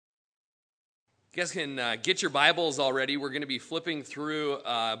You guys can get your Bibles already. We're going to be flipping through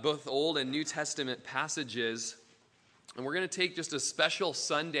both Old and New Testament passages. And we're going to take just a special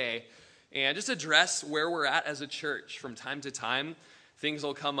Sunday and just address where we're at as a church. From time to time, things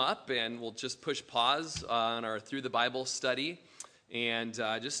will come up and we'll just push pause on our Through the Bible study and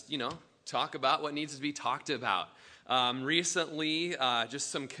talk about what needs to be talked about. Recently, just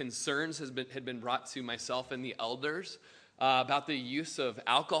some concerns had been brought to myself and the elders about the use of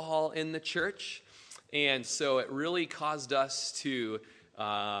alcohol in the church. And so it really caused us to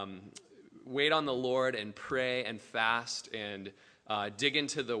wait on the Lord and pray and fast and dig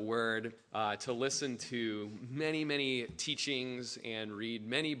into the Word, to listen to many, many teachings and read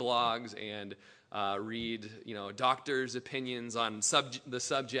many blogs and read, doctors' opinions on the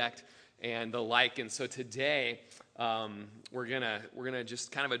subject and the like. And so today, we're gonna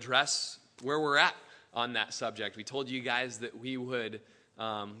just kind of address where we're at on that subject. We told you guys that we would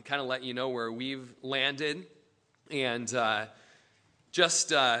kind of let you know where we've landed, and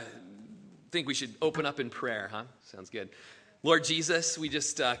think we should open up in prayer, huh? Sounds good. Lord Jesus, we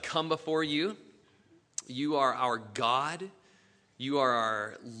just come before you. You are our God. You are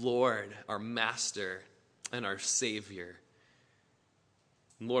our Lord, our Master, and our Savior.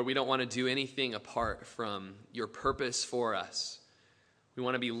 Lord, we don't want to do anything apart from your purpose for us. We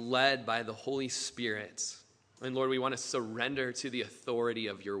want to be led by the Holy Spirit. And Lord, we want to surrender to the authority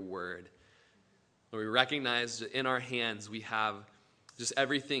of your word. Lord, we recognize that in our hands we have just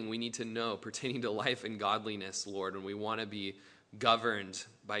everything we need to know pertaining to life and godliness, Lord, and we want to be governed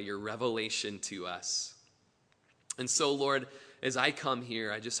by your revelation to us. And so, Lord, as I come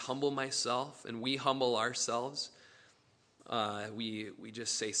here, I just humble myself and we humble ourselves. We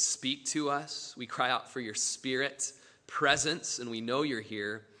just say, speak to us. We cry out for your Spirit presence, and we know you're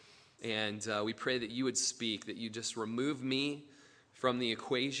here, and we pray that you would speak, that you just remove me from the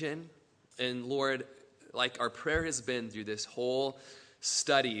equation. And Lord, like our prayer has been through this whole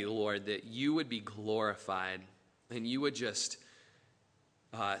study, Lord, that you would be glorified and you would just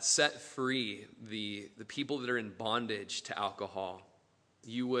set free the people that are in bondage to alcohol.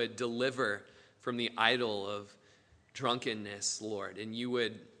 You would deliver from the idol of drunkenness, Lord, and you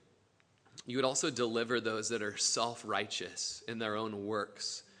would also deliver those that are self-righteous in their own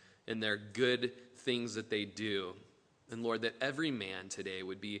works, in their good things that they do. And Lord, that every man today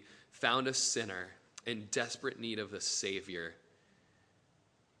would be found a sinner in desperate need of a Savior.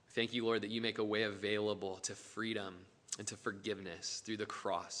 Thank you, Lord, that you make a way available to freedom and to forgiveness through the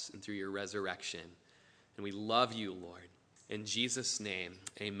cross and through your resurrection. And we love you, Lord. In Jesus' name,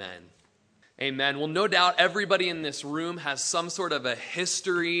 amen. Amen. Well, no doubt everybody in this room has some sort of a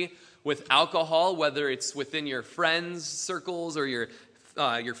history with alcohol, whether it's within your friends' circles or your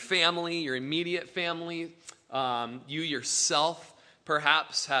family, your immediate family. You yourself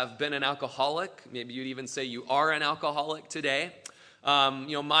perhaps have been an alcoholic. Maybe you'd even say you are an alcoholic today.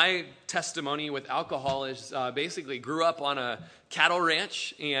 My testimony with alcohol is basically grew up on a cattle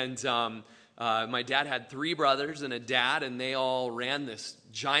ranch, and my dad had 3 brothers and a dad, and they all ran this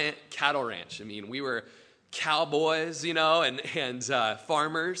giant cattle ranch. I mean, we were cowboys, and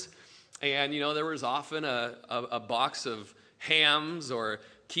farmers. And, there was often a box of Hams or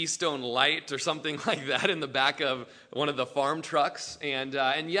Keystone Light or something like that in the back of one of the farm trucks. And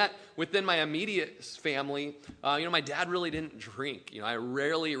yet, within my immediate family, my dad really didn't drink. I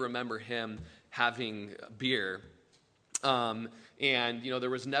rarely remember him having beer. And there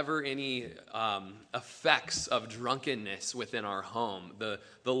was never any effects of drunkenness within our home. The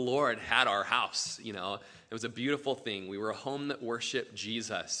Lord had our house, It was a beautiful thing. We were a home that worshiped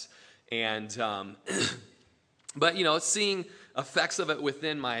Jesus. And, but, seeing effects of it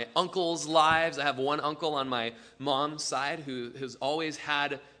within my uncles' lives. I have one uncle on my mom's side who has always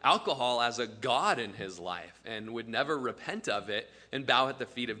had alcohol as a god in his life and would never repent of it and bow at the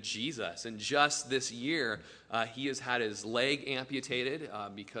feet of Jesus. And just this year, he has had his leg amputated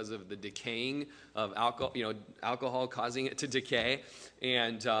because of the decaying of alcohol causing it to decay,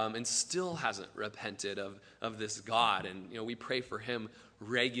 and still hasn't repented of this God. And, we pray for him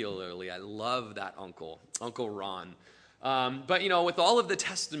regularly. I love that Uncle Ron. But with all of the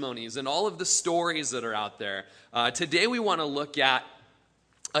testimonies and all of the stories that are out there, today we want to look at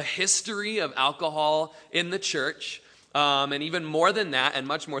a history of alcohol in the church. And even more than that, and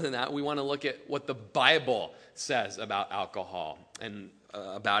much more than that, we want to look at what the Bible says about alcohol and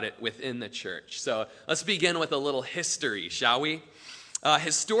about it within the church. So let's begin with a little history, shall we?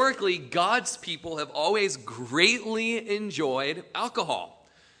 Historically, God's people have always greatly enjoyed alcohol.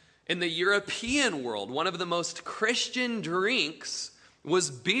 In the European world, one of the most Christian drinks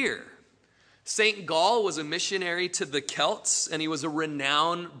was beer. St. Gall was a missionary to the Celts, and he was a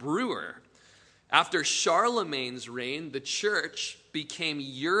renowned brewer. After Charlemagne's reign, the church became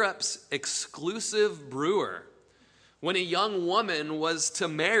Europe's exclusive brewer. When a young woman was to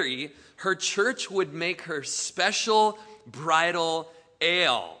marry, her church would make her special bridal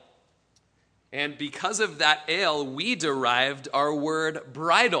ale. And because of that ale, we derived our word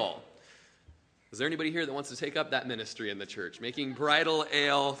bridal. Is there anybody here that wants to take up that ministry in the church? Making bridal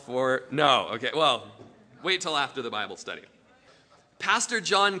ale for... No. Okay, well, wait till after the Bible study. Pastor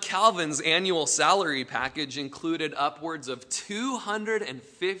John Calvin's annual salary package included upwards of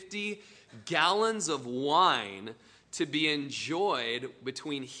 250 gallons of wine to be enjoyed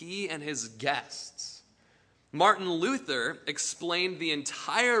between he and his guests. Martin Luther explained the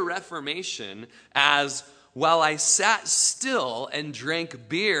entire Reformation as, while I sat still and drank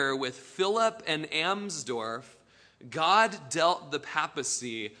beer with Philip and Amsdorf, God dealt the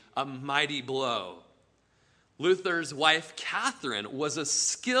papacy a mighty blow. Luther's wife, Catherine, was a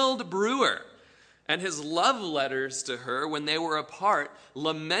skilled brewer, and his love letters to her when they were apart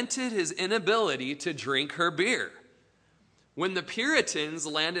lamented his inability to drink her beer. When the Puritans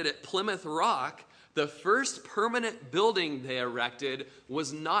landed at Plymouth Rock, the first permanent building they erected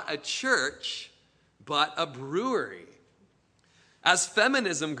was not a church, but a brewery. As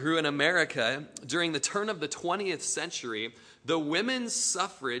feminism grew in America during the turn of the 20th century, the women's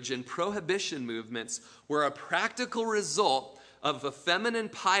suffrage and prohibition movements were a practical result of a feminine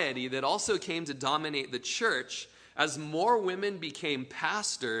piety that also came to dominate the church as more women became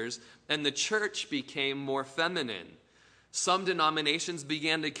pastors and the church became more feminine. Some denominations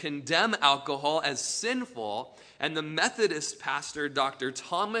began to condemn alcohol as sinful, and the Methodist pastor, Dr.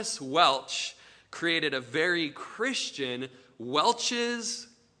 Thomas Welch, created a very Christian Welch's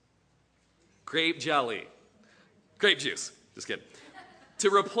grape juice, just kidding,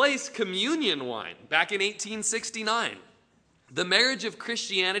 to replace communion wine back in 1869. The marriage of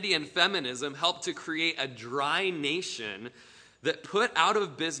Christianity and feminism helped to create a dry nation that put out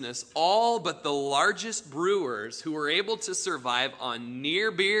of business all but the largest brewers who were able to survive on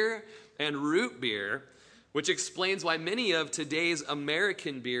near beer and root beer, which explains why many of today's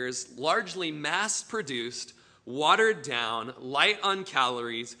American beers, largely mass-produced, watered down, light on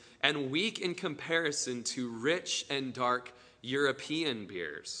calories, and weak in comparison to rich and dark European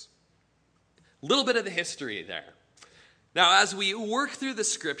beers. A little bit of the history there. Now, as we work through the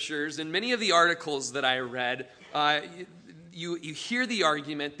scriptures, and many of the articles that I read, you hear the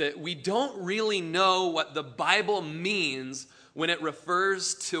argument that we don't really know what the Bible means when it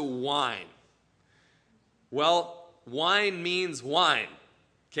refers to wine. Well, wine means wine.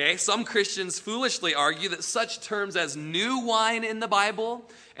 Okay, some Christians foolishly argue that such terms as new wine in the Bible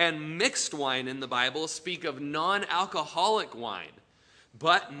and mixed wine in the Bible speak of non-alcoholic wine.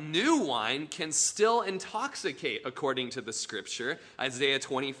 But new wine can still intoxicate according to the scripture, Isaiah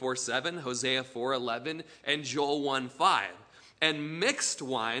 24:7, Hosea 4:11, and Joel 1:5. And mixed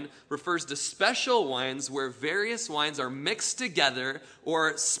wine refers to special wines where various wines are mixed together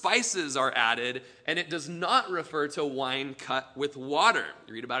or spices are added, and it does not refer to wine cut with water.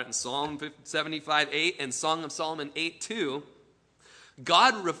 You read about it in Psalm 75:8 and Song of Solomon 8:2.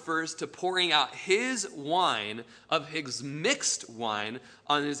 God refers to pouring out his wine of his mixed wine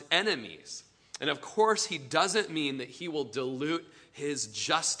on his enemies. And of course, he doesn't mean that he will dilute his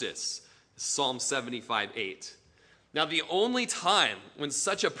justice. Psalm 75:8. Now, the only time when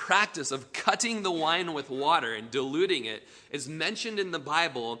such a practice of cutting the wine with water and diluting it is mentioned in the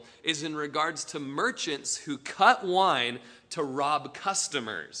Bible is in regards to merchants who cut wine to rob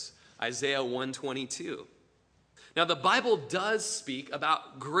customers. Isaiah 1:22. Now, the Bible does speak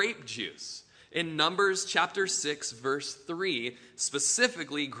about grape juice. In Numbers chapter 6, verse 3,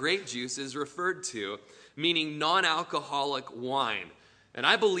 specifically, grape juice is referred to, meaning non-alcoholic wine. And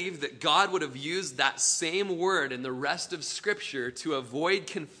I believe that God would have used that same word in the rest of Scripture to avoid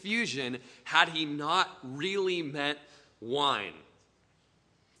confusion had he not really meant wine.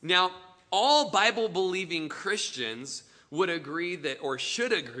 Now, all Bible-believing Christians would agree that, or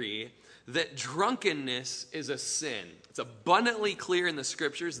should agree, that drunkenness is a sin. It's abundantly clear in the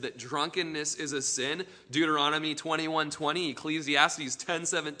scriptures that drunkenness is a sin. Deuteronomy 21:20, Ecclesiastes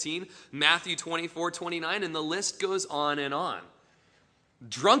 10:17, Matthew 24:29, and the list goes on and on.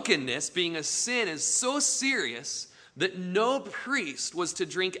 Drunkenness, being a sin, is so serious that no priest was to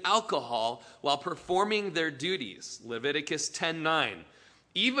drink alcohol while performing their duties. Leviticus 10:9,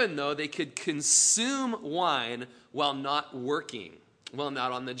 even though they could consume wine while not working, while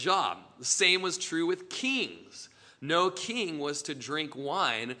not on the job. The same was true with kings. No king was to drink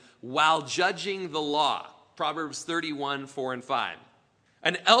wine while judging the law. Proverbs 31:4 and 5.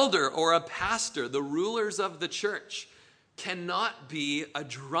 An elder or a pastor, the rulers of the church, cannot be a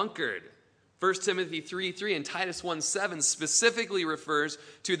drunkard. 1 Timothy 3:3 and Titus 1:7 specifically refers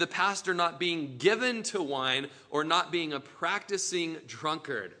to the pastor not being given to wine or not being a practicing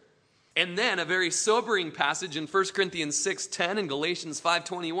drunkard. And then a very sobering passage in 1 Corinthians 6:10 and Galatians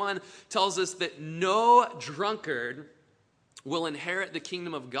 5:21 tells us that no drunkard will inherit the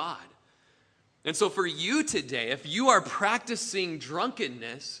kingdom of God. And so for you today, if you are practicing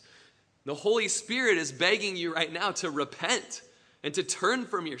drunkenness, the Holy Spirit is begging you right now to repent and to turn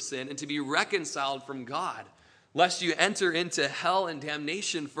from your sin and to be reconciled from God, lest you enter into hell and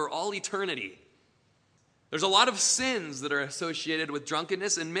damnation for all eternity. There's a lot of sins that are associated with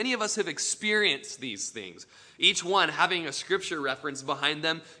drunkenness, and many of us have experienced these things, each one having a scripture reference behind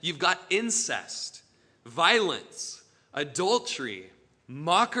them. You've got incest, violence, adultery,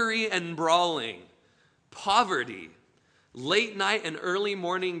 mockery and brawling, poverty, late night and early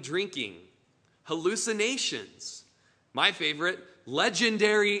morning drinking, hallucinations, my favorite,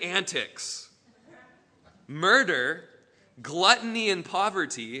 legendary antics, murder, gluttony and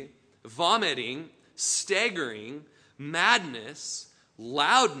poverty, vomiting, staggering, madness,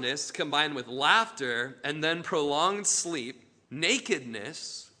 loudness combined with laughter, and then prolonged sleep,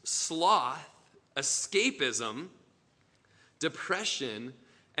 nakedness, sloth, escapism, depression,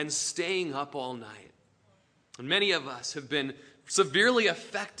 and staying up all night. And many of us have been severely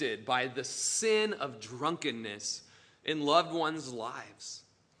affected by the sin of drunkenness in loved ones' lives.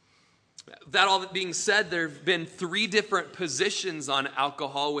 That all being said, there have been three different positions on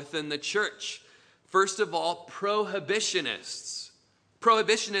alcohol within the church. First of all, prohibitionists.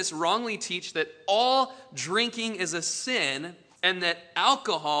 Prohibitionists wrongly teach that all drinking is a sin and that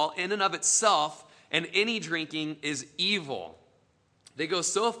alcohol in and of itself and any drinking is evil. They go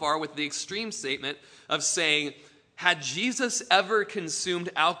so far with the extreme statement of saying, had Jesus ever consumed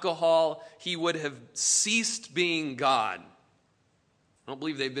alcohol, he would have ceased being God. I don't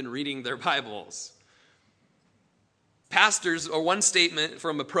believe they've been reading their Bibles. Pastors, or one statement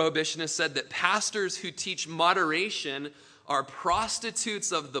from a prohibitionist said that pastors who teach moderation are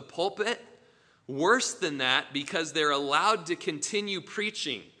prostitutes of the pulpit. Worse than that, because they're allowed to continue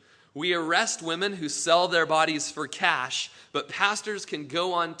preaching. We arrest women who sell their bodies for cash, but pastors can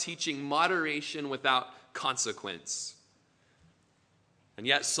go on teaching moderation without consequence. And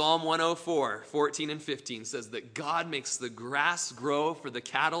yet Psalm 104, 14 and 15 says that God makes the grass grow for the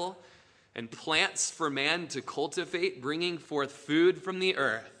cattle and plants for man to cultivate, bringing forth food from the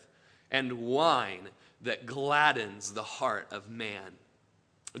earth and wine that gladdens the heart of man.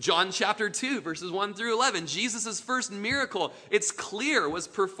 John chapter 2, verses 1 through 11, Jesus' first miracle, it's clear, was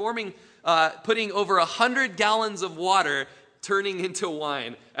putting over 100 gallons of water turning into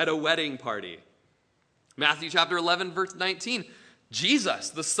wine at a wedding party. Matthew chapter 11, verse 19, Jesus,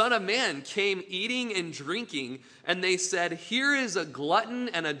 the Son of Man, came eating and drinking, and they said, here is a glutton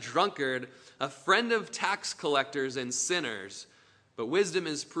and a drunkard, a friend of tax collectors and sinners, but wisdom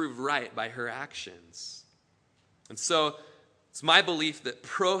is proved right by her actions. And so, it's my belief that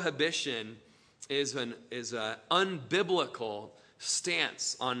prohibition is an unbiblical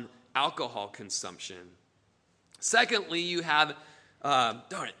stance on alcohol consumption. Secondly, you have,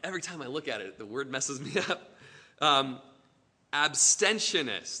 darn it, every time I look at it, the word messes me up.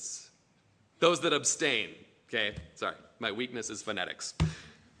 Abstentionists, those that abstain. Okay, sorry, my weakness is phonetics.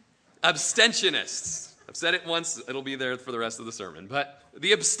 Abstentionists. I've said it once, it'll be there for the rest of the sermon. But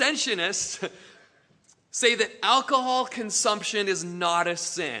the abstentionists say that alcohol consumption is not a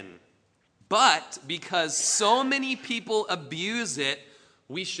sin. But because so many people abuse it,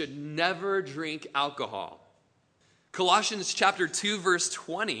 we should never drink alcohol. Colossians chapter 2, verse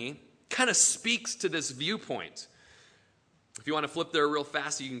 20 kind of speaks to this viewpoint. If you want to flip there real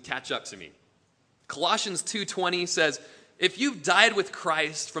fast, you can catch up to me. Colossians 2:20 says, if you've died with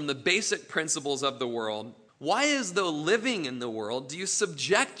Christ from the basic principles of the world, why, as though living in the world, do you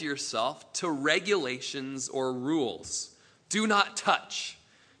subject yourself to regulations or rules? Do not touch,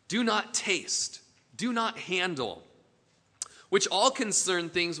 do not taste, do not handle, which all concern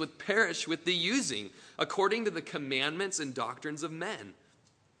things which perish with the using, according to the commandments and doctrines of men.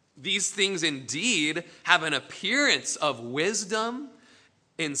 These things indeed have an appearance of wisdom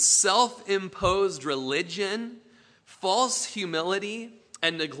in self-imposed religion, false humility,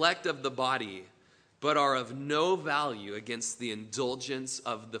 and neglect of the body, but are of no value against the indulgence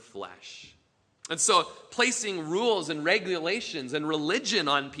of the flesh. And so placing rules and regulations and religion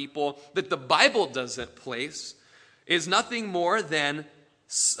on people that the Bible doesn't place is nothing more than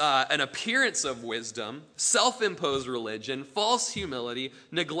an appearance of wisdom, self-imposed religion, false humility,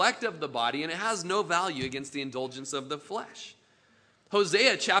 neglect of the body, and it has no value against the indulgence of the flesh.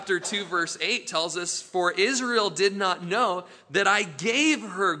 Hosea chapter 2 verse 8 tells us, for Israel did not know that I gave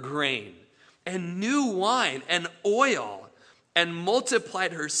her grain and new wine and oil, and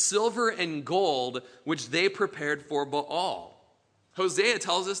multiplied her silver and gold, which they prepared for Baal. Hosea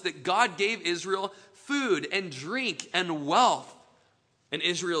tells us that God gave Israel food and drink and wealth, and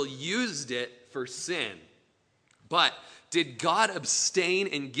Israel used it for sin. But did God abstain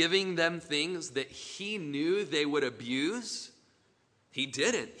in giving them things that he knew they would abuse? He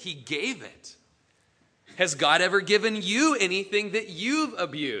didn't. He gave it. Has God ever given you anything that you've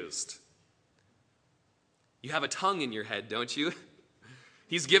abused? You have a tongue in your head, don't you?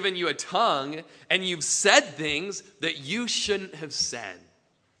 He's given you a tongue, and you've said things that you shouldn't have said.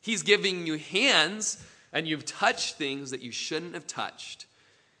 He's giving you hands, and you've touched things that you shouldn't have touched.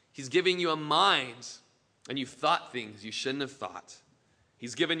 He's giving you a mind, and you've thought things you shouldn't have thought.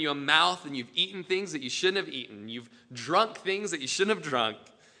 He's given you a mouth, and you've eaten things that you shouldn't have eaten. You've drunk things that you shouldn't have drunk.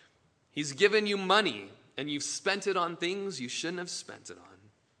 He's given you money, and you've spent it on things you shouldn't have spent it on.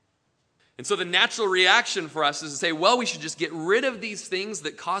 And so the natural reaction for us is to say, well, we should just get rid of these things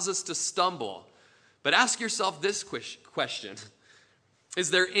that cause us to stumble. But ask yourself this question. Is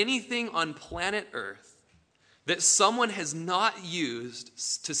there anything on planet Earth that someone has not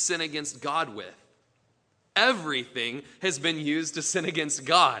used to sin against God with? Everything has been used to sin against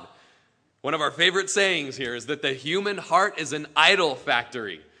God. One of our favorite sayings here is that the human heart is an idol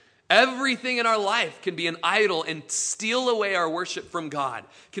factory. Everything in our life can be an idol and steal away our worship from God,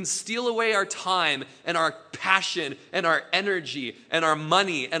 can steal away our time and our passion and our energy and our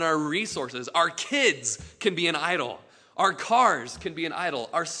money and our resources. Our kids can be an idol. Our cars can be an idol.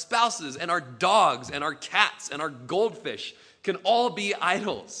 Our spouses and our dogs and our cats and our goldfish can all be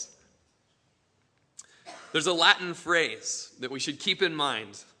idols. There's a Latin phrase that we should keep in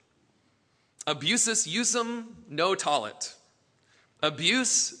mind. Abusus usum no tollit.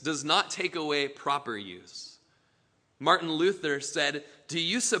 Abuse does not take away proper use. Martin Luther said, "Do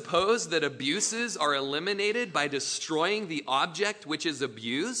you suppose that abuses are eliminated by destroying the object which is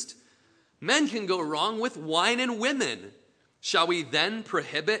abused? Men can go wrong with wine and women. Shall we then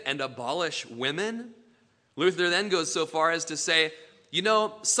prohibit and abolish women?" Luther then goes so far as to say,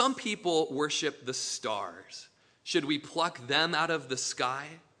 some people worship the stars. Should we pluck them out of the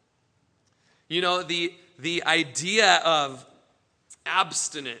sky? The idea of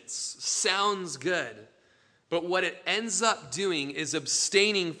abstinence sounds good, but what it ends up doing is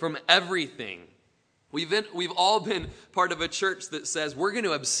abstaining from everything. We've all been part of a church that says we're going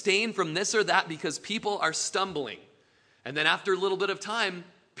to abstain from this or that because people are stumbling. And then after a little bit of time,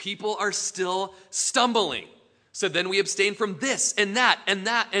 people are still stumbling. So then we abstain from this and that and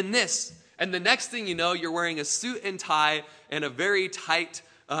that and this. And the next thing you know, you're wearing a suit and tie and a very tight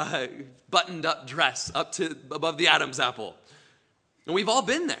buttoned up dress up to above the Adam's apple. And we've all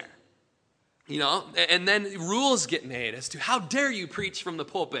been there, and then rules get made as to how dare you preach from the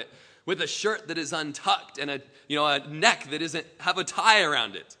pulpit with a shirt that is untucked and a neck that doesn't have a tie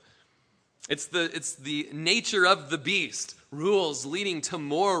around it. It's the nature of the beast. Rules leading to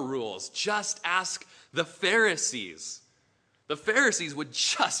more rules. Just ask the Pharisees. The Pharisees would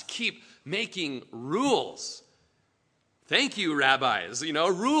just keep making rules. Thank you, rabbis.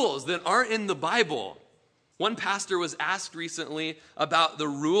 Rules that aren't in the Bible. One pastor was asked recently about the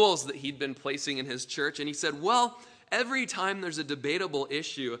rules that he'd been placing in his church, and he said, well, every time there's a debatable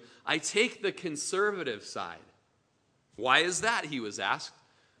issue, I take the conservative side. Why is that, he was asked?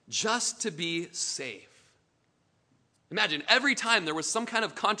 Just to be safe. Imagine, every time there was some kind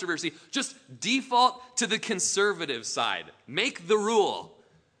of controversy, just default to the conservative side. Make the rule.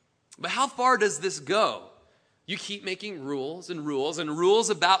 But how far does this go? You keep making rules and rules and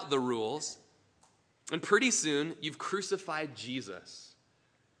rules about the rules. And pretty soon, you've crucified Jesus.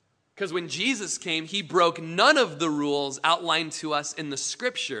 Because when Jesus came, he broke none of the rules outlined to us in the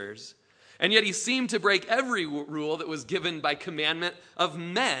scriptures. And yet he seemed to break every rule that was given by commandment of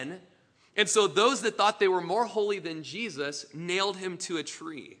men. And so those that thought they were more holy than Jesus nailed him to a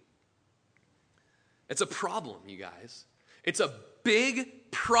tree. It's a problem, you guys. It's a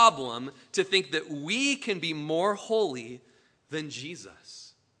big problem to think that we can be more holy than Jesus.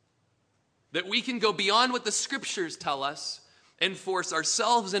 That we can go beyond what the scriptures tell us and force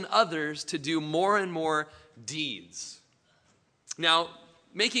ourselves and others to do more and more deeds. Now,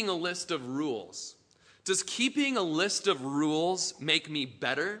 making a list of rules. Does keeping a list of rules make me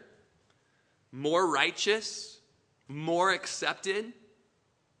better, more righteous, more accepted?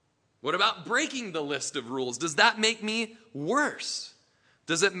 What about breaking the list of rules? Does that make me worse?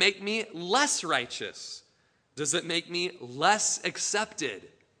 Does it make me less righteous? Does it make me less accepted?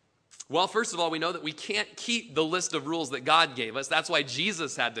 Well, first of all, we know that we can't keep the list of rules that God gave us. That's why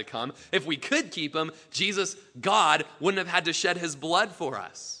Jesus had to come. If we could keep them, God, wouldn't have had to shed his blood for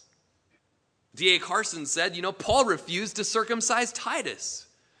us. D.A. Carson said, Paul refused to circumcise Titus,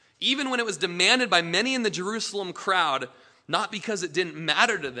 even when it was demanded by many in the Jerusalem crowd, not because it didn't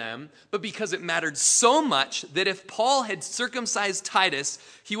matter to them, but because it mattered so much that if Paul had circumcised Titus,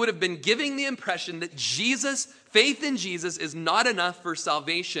 he would have been giving the impression that faith in Jesus is not enough for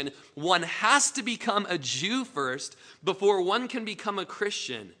salvation. One has to become a Jew first before one can become a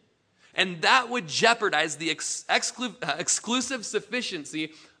Christian. And that would jeopardize the exclusive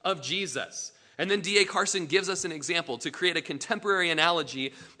sufficiency of Jesus. And then D.A. Carson gives us an example to create a contemporary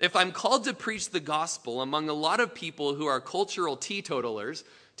analogy. If I'm called to preach the gospel among a lot of people who are cultural teetotalers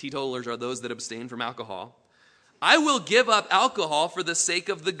are those that abstain from alcohol, I will give up alcohol for the sake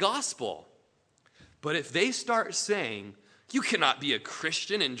of the gospel. But if they start saying, you cannot be a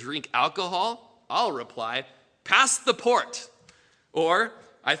Christian and drink alcohol, I'll reply, pass the port. Or,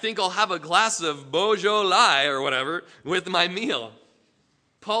 I think I'll have a glass of Beaujolais or whatever with my meal.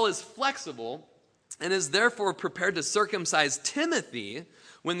 Paul is flexible and is therefore prepared to circumcise Timothy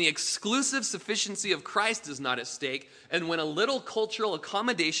when the exclusive sufficiency of Christ is not at stake and when a little cultural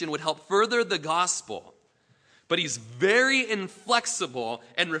accommodation would help further the gospel. But he's very inflexible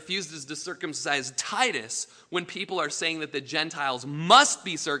and refuses to circumcise Titus when people are saying that the Gentiles must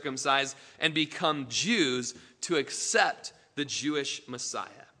be circumcised and become Jews to accept the Jewish Messiah.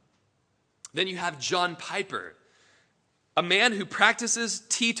 Then you have John Piper, a man who practices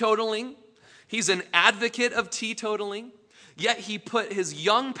teetotaling. He's an advocate of teetotaling, yet he put his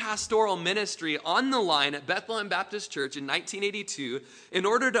young pastoral ministry on the line at Bethlehem Baptist Church in 1982 in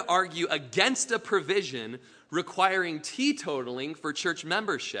order to argue against a provision requiring teetotaling for church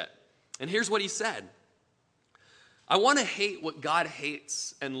membership. And here's what he said: I want to hate what God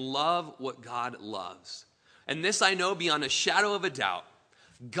hates and love what God loves. And this I know beyond a shadow of a doubt.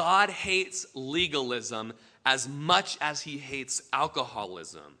 God hates legalism as much as he hates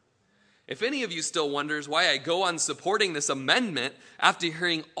alcoholism. If any of you still wonders why I go on supporting this amendment after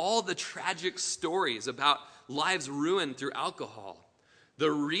hearing all the tragic stories about lives ruined through alcohol,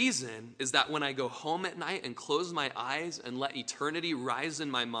 the reason is that when I go home at night and close my eyes and let eternity rise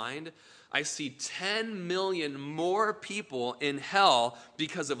in my mind, I see 10 million more people in hell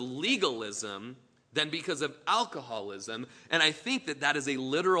because of legalism than because of alcoholism, and I think that that is a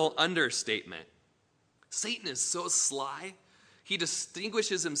literal understatement. Satan is so sly. He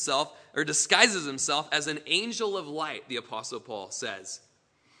distinguishes himself or disguises himself as an angel of light, the Apostle Paul says.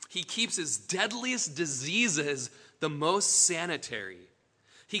 He keeps his deadliest diseases the most sanitary.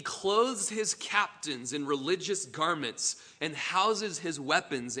 He clothes his captains in religious garments and houses his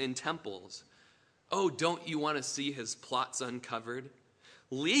weapons in temples. Oh, don't you want to see his plots uncovered?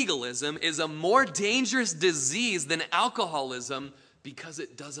 Legalism is a more dangerous disease than alcoholism because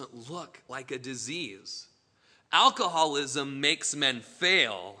it doesn't look like a disease. Alcoholism makes men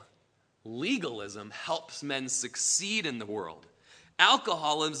fail. Legalism helps men succeed in the world.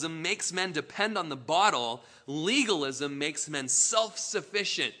 Alcoholism makes men depend on the bottle. Legalism makes men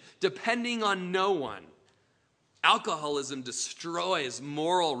self-sufficient, depending on no one. Alcoholism destroys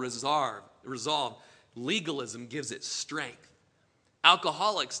moral resolve. Legalism gives it strength.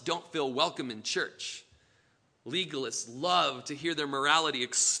 Alcoholics don't feel welcome in church. Legalists love to hear their morality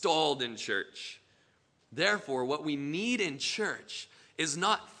extolled in church. Therefore, what we need in church is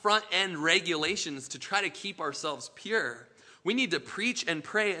not front-end regulations to try to keep ourselves pure. We need to preach and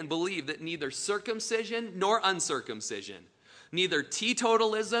pray and believe that neither circumcision nor uncircumcision, neither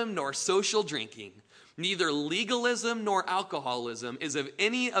teetotalism nor social drinking, neither legalism nor alcoholism is of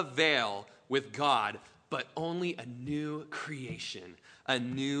any avail with God, but only a new creation, a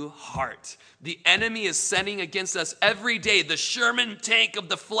new heart. The enemy is sending against us every day the Sherman tank of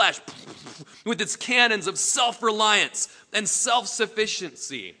the flesh with its cannons of self-reliance and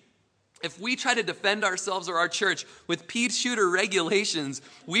self-sufficiency. If we try to defend ourselves or our church with pea shooter regulations,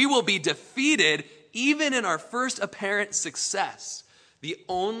 we will be defeated even in our first apparent success. The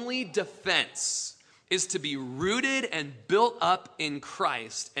only defense is to be rooted and built up in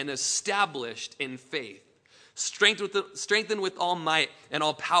Christ and established in faith, strengthened with all might and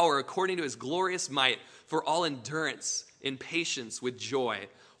all power according to his glorious might, for all endurance in patience with joy,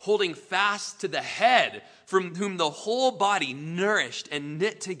 holding fast to the head, from whom the whole body, nourished and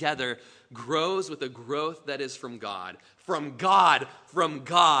knit together, grows with a growth that is from God,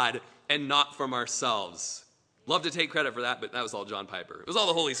 and not from ourselves. Love to take credit for that, but that was all John Piper. It was all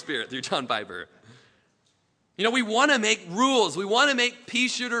the Holy Spirit through John Piper. We want to make rules. We want to make pea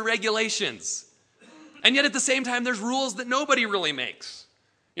shooter regulations. And yet at the same time, there's rules that nobody really makes.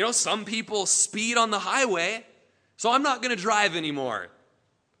 Some people speed on the highway, so I'm not going to drive anymore.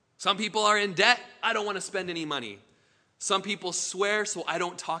 Some people are in debt. I don't want to spend any money. Some people swear, so I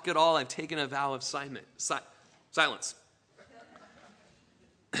don't talk at all. I've taken a vow of silence.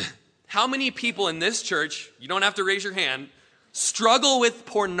 How many people in this church, you don't have to raise your hand, struggle with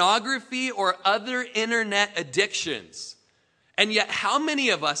pornography or other internet addictions? And yet, how many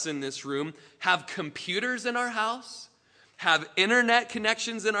of us in this room have computers in our house, have internet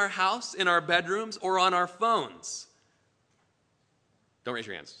connections in our house, in our bedrooms, or on our phones? Don't raise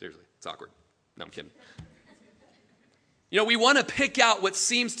your hands, seriously. It's awkward. No, I'm kidding. You know, we want to pick out what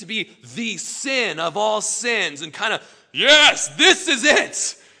seems to be the sin of all sins and kind of, yes, this is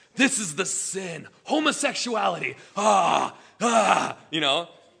it. This is the sin. Homosexuality. You know.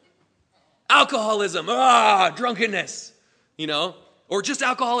 Alcoholism. Drunkenness. You know. Or just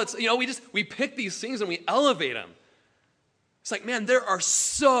alcohol. It's, you know, we pick these things and we elevate them. It's like, man, there are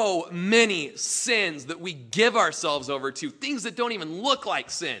so many sins that we give ourselves over to. Things that don't even look like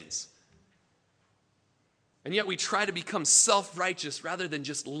sins. And yet we try to become self-righteous rather than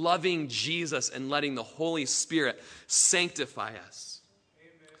just loving Jesus and letting the Holy Spirit sanctify us.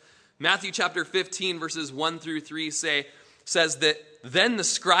 Amen. Matthew chapter 15, verses 1 through 3 says that then the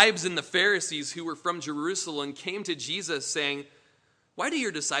scribes and the Pharisees who were from Jerusalem came to Jesus saying, "Why do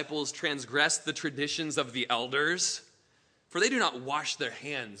your disciples transgress the traditions of the elders? For they do not wash their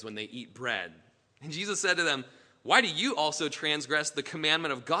hands when they eat bread." And Jesus said to them, "Why do you also transgress the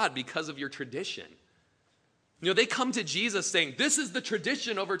commandment of God because of your tradition?" You know, they come to Jesus saying, this is the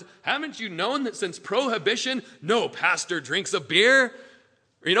tradition haven't you known that since Prohibition, no pastor drinks a beer?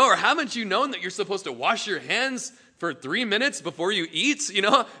 You know, or haven't you known that you're supposed to wash your hands for 3 minutes before you eat? You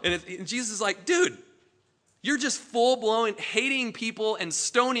know, and Jesus is like, dude, you're just full-blown hating people and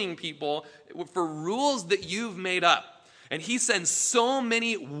stoning people for rules that you've made up. And he sends so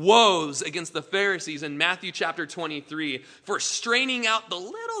many woes against the Pharisees in Matthew chapter 23 for straining out the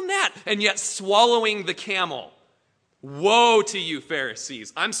little gnat and yet swallowing the camel. Woe to you,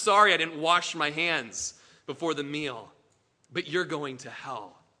 Pharisees. I'm sorry I didn't wash my hands before the meal, but you're going to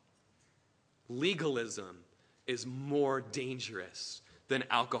hell. Legalism is more dangerous than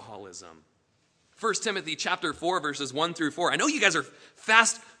alcoholism. 1 Timothy chapter 4, verses 1 through 4. I know you guys are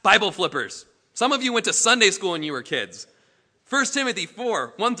fast Bible flippers. Some of you went to Sunday school when you were kids. 1 Timothy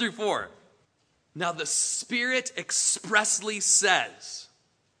 4, 1 through 4. Now the Spirit expressly says,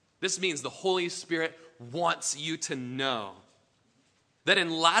 this means the Holy Spirit wants you to know, that in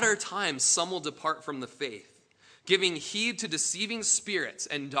latter times some will depart from the faith, giving heed to deceiving spirits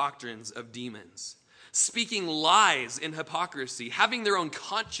and doctrines of demons, speaking lies in hypocrisy, having their own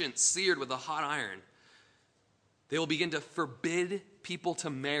conscience seared with a hot iron. They will begin to forbid people to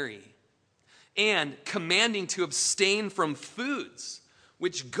marry, and commanding to abstain from foods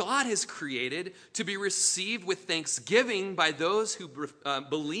which God has created to be received with thanksgiving by those who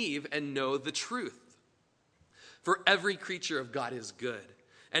believe and know the truth. For every creature of God is good,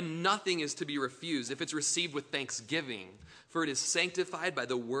 and nothing is to be refused if it's received with thanksgiving, for it is sanctified by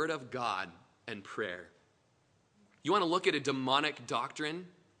the word of God and prayer. You want to look at a demonic doctrine?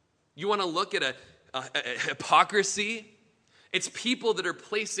 You want to look at a hypocrisy? It's people that are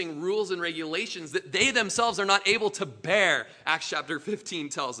placing rules and regulations that they themselves are not able to bear, Acts chapter 15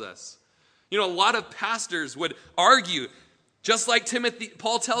 tells us. You know, a lot of pastors would argue, just like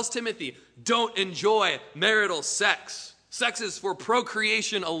Paul tells Timothy, don't enjoy marital sex. Sex is for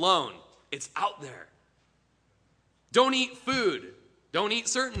procreation alone. It's out there. Don't eat food. Don't eat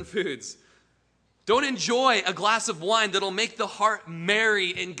certain foods. Don't enjoy a glass of wine that'll make the heart merry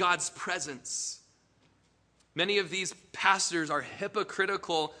in God's presence. Many of these pastors are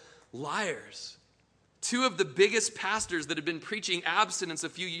hypocritical liars. Two of the biggest pastors that had been preaching abstinence a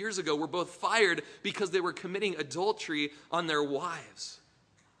few years ago were both fired because they were committing adultery on their wives.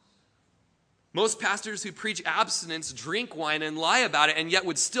 Most pastors who preach abstinence drink wine and lie about it, and yet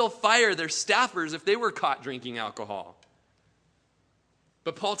would still fire their staffers if they were caught drinking alcohol.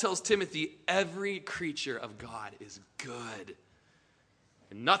 But Paul tells Timothy, every creature of God is good.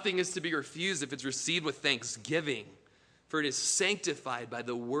 And nothing is to be refused if it's received with thanksgiving, for it is sanctified by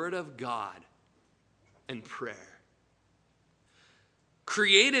the word of God and prayer.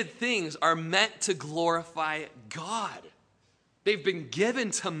 Created things are meant to glorify God. They've been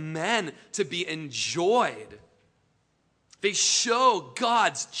given to men to be enjoyed. They show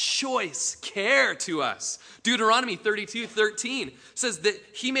God's choice care to us. Deuteronomy 32:13 says that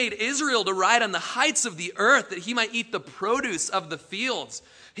he made Israel to ride on the heights of the earth, that he might eat the produce of the fields.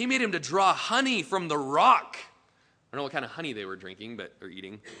 He made him to draw honey from the rock. I don't know what kind of honey they were drinking, or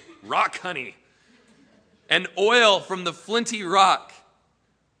eating. Rock honey. And oil from the flinty rock.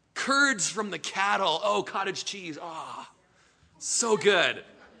 Curds from the cattle. Oh, cottage cheese. So good.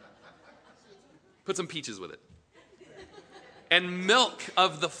 Put some peaches with it. and milk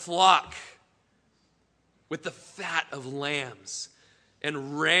of the flock, with the fat of lambs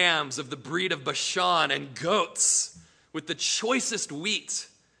and rams of the breed of Bashan, and goats with the choicest wheat.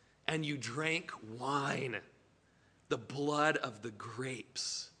 And you drank wine, the blood of the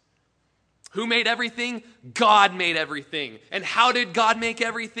grapes. Who made everything? God made everything. And how did God make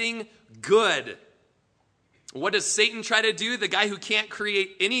everything? Good. What does Satan try to do? The guy who can't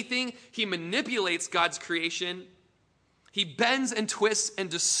create anything, he manipulates God's creation. He bends and twists and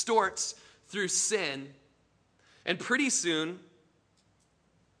distorts through sin. And pretty soon,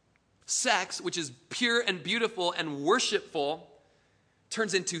 sex, which is pure and beautiful and worshipful,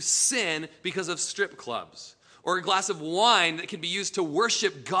 turns into sin because of strip clubs. Or a glass of wine that can be used to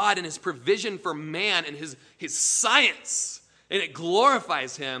worship God and his provision for man and his science, and it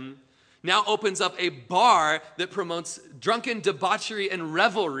glorifies him, now opens up a bar that promotes drunken debauchery and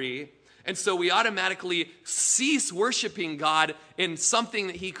revelry. And so we automatically cease worshiping God in something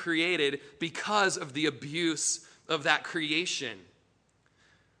that he created because of the abuse of that creation.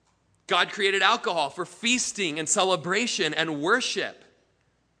 God created alcohol for feasting and celebration and worship.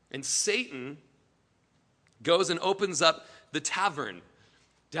 And Satan goes and opens up the tavern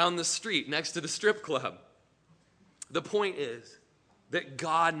down the street next to the strip club. The point is that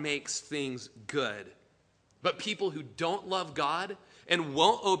God makes things good. But people who don't love God and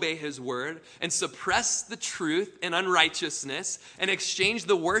won't obey his word and suppress the truth and unrighteousness and exchange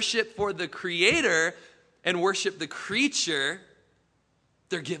the worship for the creator and worship the creature,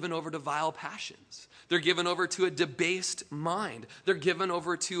 they're given over to vile passions. They're given over to a debased mind. They're given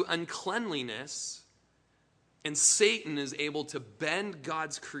over to uncleanliness. And Satan is able to bend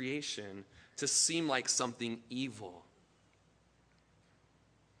God's creation to seem like something evil.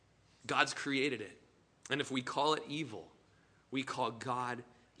 God's created it. And if we call it evil, we call God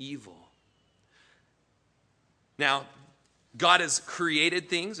evil. Now, God has created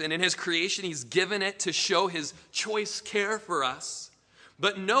things, and in his creation, he's given it to show his choice care for us.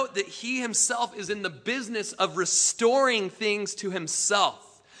 But note that he himself is in the business of restoring things to himself.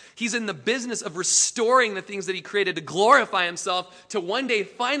 He's in the business of restoring the things that he created to glorify himself, to one day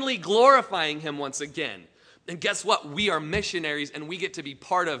finally glorifying him once again. And guess what? We are missionaries, and we get to be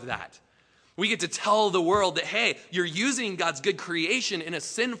part of that. We get to tell the world that, hey, you're using God's good creation in a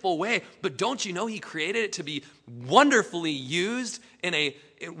sinful way, but don't you know he created it to be wonderfully used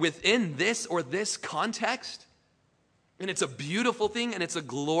within this or this context? And it's a beautiful thing, and it's a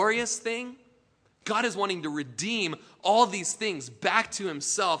glorious thing. God is wanting to redeem all these things back to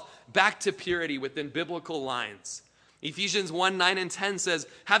himself, back to purity within biblical lines. Ephesians 1, 9 and 10 says,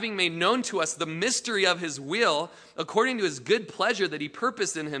 having made known to us the mystery of his will, according to his good pleasure that he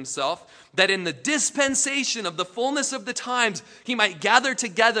purposed in himself, that in the dispensation of the fullness of the times, he might gather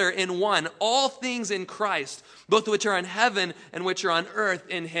together in one all things in Christ, both which are in heaven and which are on earth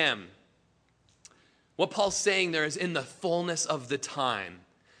in him. What Paul's saying there is in the fullness of the time,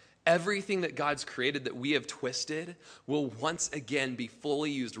 everything that God's created that we have twisted will once again be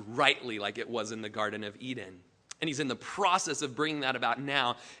fully used rightly like it was in the Garden of Eden. And he's in the process of bringing that about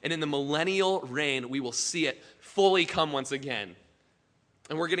now. And in the millennial reign, we will see it fully come once again.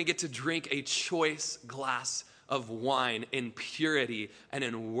 And we're going to get to drink a choice glass of wine in purity and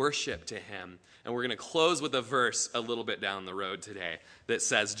in worship to him. And we're going to close with a verse a little bit down the road today that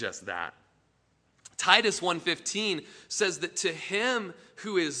says just that. Titus 1:15 says that to him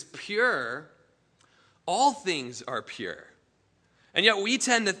who is pure, all things are pure. And yet we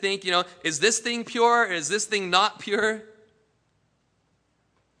tend to think, is this thing pure? Is this thing not pure?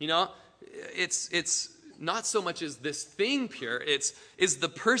 It's not so much is this thing pure, is the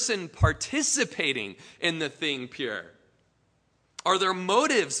person participating in the thing pure? Are their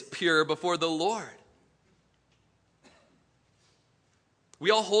motives pure before the Lord?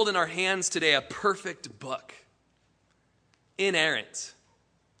 We all hold in our hands today a perfect book, inerrant,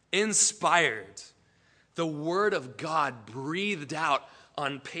 inspired, the Word of God breathed out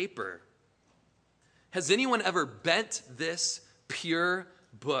on paper. Has anyone ever bent this pure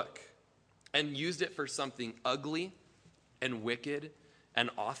book and used it for something ugly and wicked and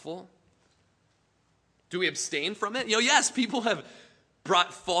awful? Do we abstain from it? Yes, people have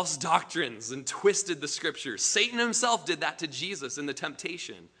brought false doctrines and twisted the scriptures. Satan himself did that to Jesus in the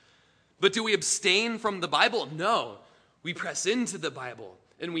temptation. But do we abstain from the Bible? No. We press into the Bible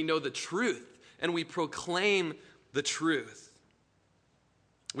and we know the truth and we proclaim the truth.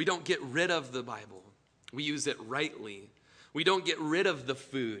 We don't get rid of the Bible. We use it rightly. We don't get rid of the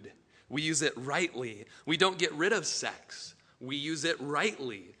food. We use it rightly. We don't get rid of sex. We use it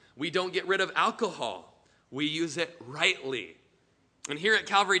rightly. We don't get rid of alcohol. We use it rightly. And here at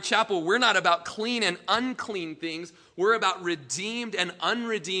Calvary Chapel, we're not about clean and unclean things. We're about redeemed and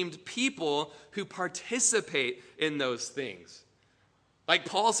unredeemed people who participate in those things. Like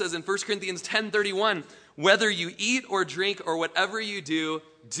Paul says in 1 Corinthians 10:31, whether you eat or drink or whatever you do,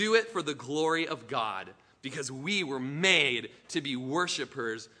 do it for the glory of God, because we were made to be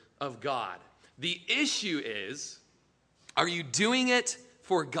worshipers of God. The issue is, are you doing it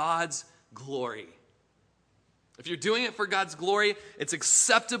for God's glory? If you're doing it for God's glory, it's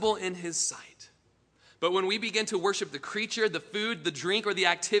acceptable in his sight. But when we begin to worship the creature, the food, the drink, or the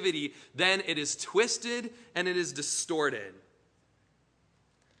activity, then it is twisted and it is distorted.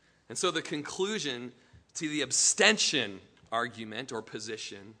 And so the conclusion to the abstention argument or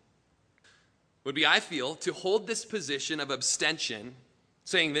position would be, I feel, to hold this position of abstention,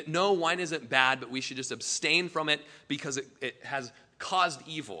 saying that no, wine isn't bad, but we should just abstain from it because it has caused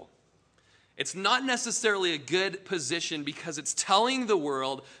evil. It's not necessarily a good position because it's telling the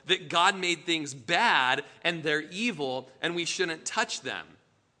world that God made things bad and they're evil and we shouldn't touch them.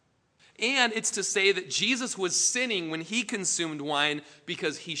 And it's to say that Jesus was sinning when he consumed wine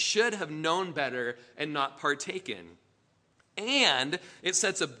because he should have known better and not partaken. And it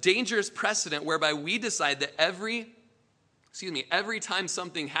sets a dangerous precedent whereby we decide that every time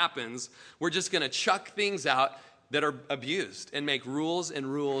something happens, we're just going to chuck things out that are abused and make rules and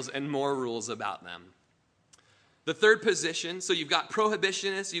more rules about them. The third position, so you've got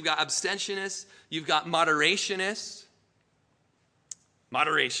prohibitionists, you've got abstentionists, you've got moderationists.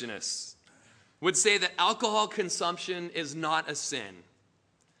 Moderationists would say that alcohol consumption is not a sin,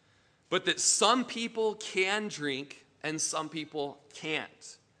 but that some people can drink and some people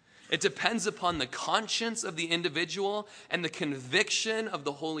can't. It depends upon the conscience of the individual and the conviction of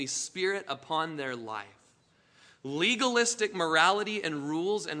the Holy Spirit upon their life. Legalistic morality and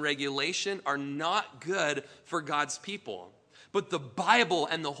rules and regulation are not good for God's people. But the Bible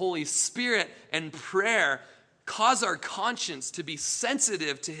and the Holy Spirit and prayer cause our conscience to be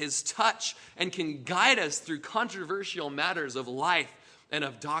sensitive to his touch and can guide us through controversial matters of life and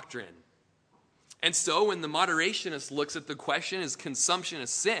of doctrine. And so when the moderationist looks at the question, is consumption a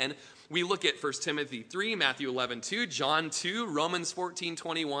sin? We look at 1 Timothy 3, Matthew 11:2, John 2, Romans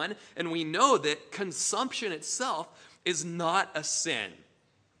 14:21, and we know that consumption itself is not a sin.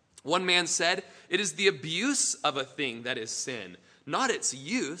 One man said, it is the abuse of a thing that is sin, not its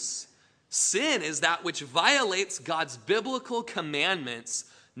use. Sin is that which violates God's biblical commandments,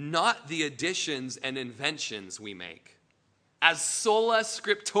 not the additions and inventions we make. As sola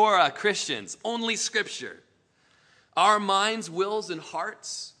scriptura Christians, only Scripture, our minds, wills, and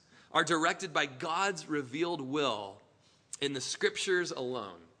hearts are directed by God's revealed will in the Scriptures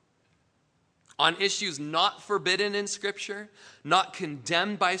alone. On issues not forbidden in Scripture, not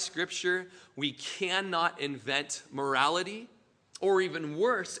condemned by Scripture, we cannot invent morality, or even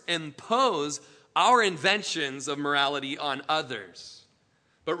worse, impose our inventions of morality on others.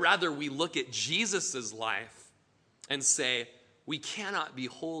 But rather, we look at Jesus' life and say, we cannot be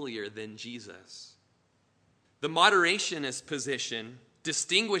holier than Jesus. The moderationist position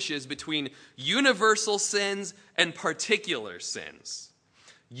distinguishes between universal sins and particular sins.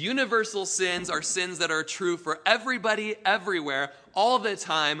 Universal sins are sins that are true for everybody, everywhere, all the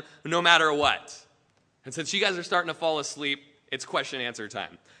time, no matter what. And since you guys are starting to fall asleep, it's question and answer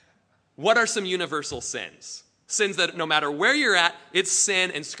time. What are some universal sins? Sins that no matter where you're at, it's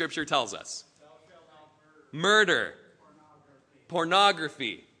sin, and Scripture tells us. Murder.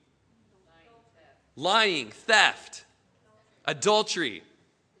 Pornography. Lying, theft. Adultery.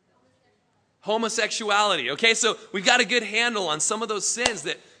 Homosexuality. Okay, so we've got a good handle on some of those sins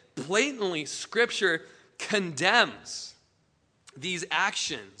that blatantly Scripture condemns. These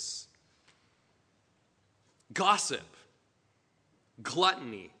actions. Gossip.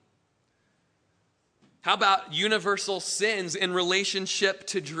 Gluttony. How about universal sins in relationship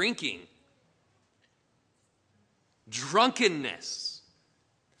to drinking? Drunkenness.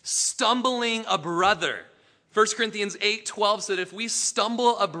 Stumbling a brother. 1 Corinthians 8:12 said, if we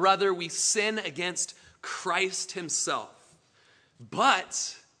stumble a brother, we sin against Christ himself.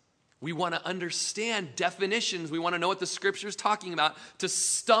 But we want to understand definitions. We want to know what the Scripture is talking about. To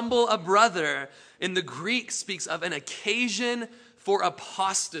stumble a brother in the Greek speaks of an occasion for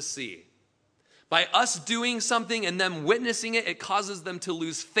apostasy. By us doing something and them witnessing it, it causes them to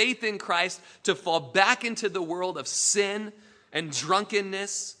lose faith in Christ, to fall back into the world of sin and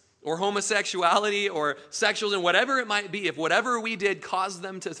drunkenness or homosexuality or sexual, and whatever it might be. If whatever we did caused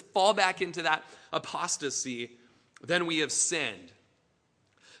them to fall back into that apostasy, then we have sinned.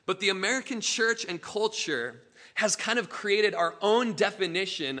 But the American church and culture has kind of created our own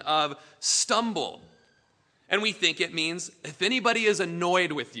definition of stumble. And we think it means if anybody is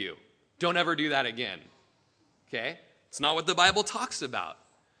annoyed with you, don't ever do that again. Okay? It's not what the Bible talks about.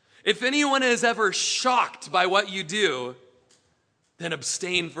 If anyone is ever shocked by what you do, then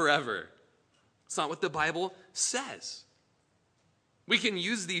abstain forever. It's not what the Bible says. We can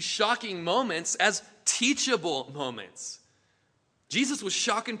use these shocking moments as teachable moments. Jesus was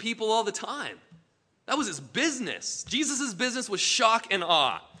shocking people all the time. That was his business. Jesus' business was shock and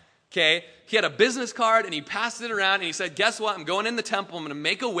awe. Okay? He had a business card and he passed it around and he said, guess what? I'm going in the temple. I'm going to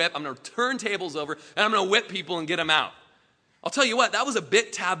make a whip. I'm going to turn tables over and I'm going to whip people and get them out. I'll tell you what, that was a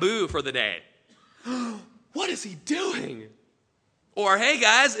bit taboo for the day. What is he doing? Or, hey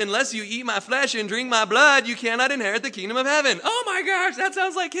guys, unless you eat my flesh and drink my blood, you cannot inherit the kingdom of heaven. Oh my gosh, that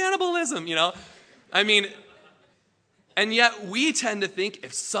sounds like cannibalism, I mean, and yet we tend to think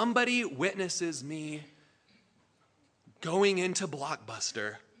if somebody witnesses me going into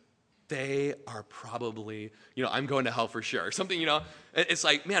Blockbuster, they are probably, I'm going to hell for sure. Something, it's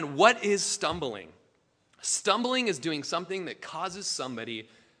like, man, what is stumbling? Stumbling is doing something that causes somebody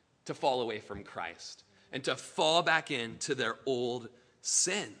to fall away from Christ and to fall back into their old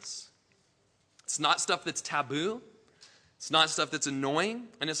sins. It's not stuff that's taboo. It's not stuff that's annoying.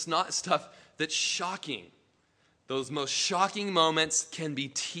 And it's not stuff that's shocking. Those most shocking moments can be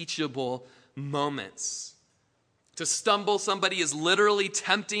teachable moments. To stumble somebody is literally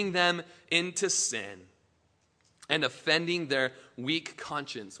tempting them into sin and offending their weak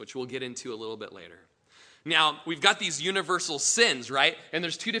conscience, which we'll get into a little bit later. Now, we've got these universal sins, right? And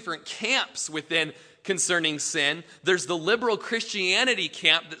there's two different camps within concerning sin. There's the liberal Christianity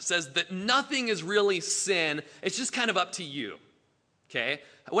camp that says that nothing is really sin. It's just kind of up to you, okay?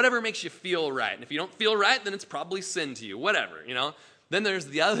 Whatever makes you feel right. And if you don't feel right, then it's probably sin to you, whatever, Then there's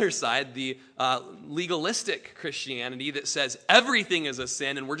the other side, the legalistic Christianity that says everything is a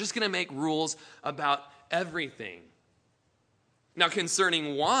sin and we're just going to make rules about everything. Now,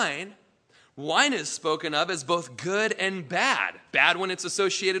 concerning wine is spoken of as both good and bad. Bad when it's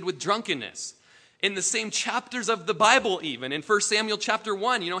associated with drunkenness. In the same chapters of the Bible even, in 1 Samuel chapter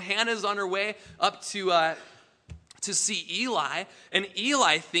 1, Hannah's on her way up to see Eli, and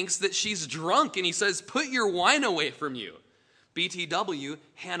Eli thinks that she's drunk, and he says, put your wine away from you. BTW,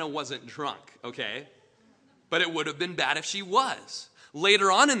 Hannah wasn't drunk, okay? But it would have been bad if she was.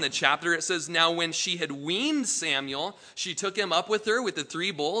 Later on in the chapter, it says, now when she had weaned Samuel, she took him up with her with the 3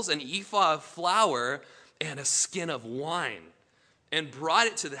 bowls, an ephah of flour, and a skin of wine, and brought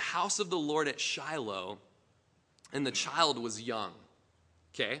it to the house of the Lord at Shiloh, and the child was young.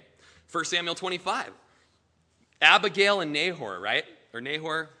 Okay? 1 Samuel 25. Abigail and Nahor, right? Or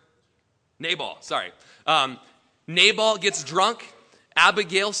Nabal, sorry. Nabal gets drunk.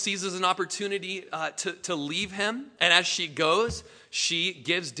 Abigail seizes an opportunity to leave him, and as she goes, she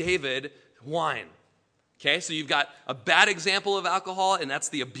gives David wine. Okay, so you've got a bad example of alcohol, and that's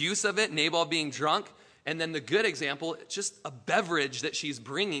the abuse of it, Nabal being drunk, and then the good example, just a beverage that she's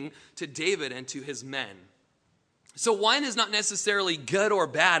bringing to David and to his men. So wine is not necessarily good or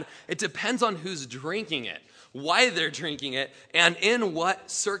bad. It depends on who's drinking it, why they're drinking it, and in what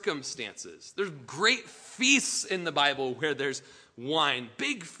circumstances. There's great feasts in the Bible where there's wine,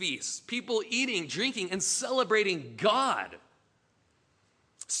 big feasts, people eating, drinking, and celebrating God.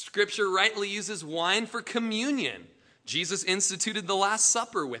 Scripture rightly uses wine for communion. Jesus instituted the Last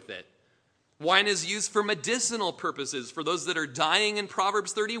Supper with it. Wine is used for medicinal purposes, for those that are dying in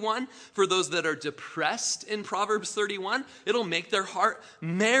Proverbs 31, for those that are depressed in Proverbs 31. It'll make their heart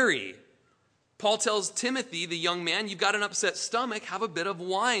merry. Paul tells Timothy, the young man, you've got an upset stomach, have a bit of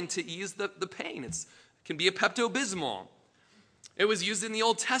wine to ease the pain. It can be a Pepto-Bismol. It was used in the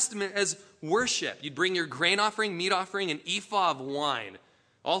Old Testament as worship. You'd bring your grain offering, meat offering, an ephah of wine.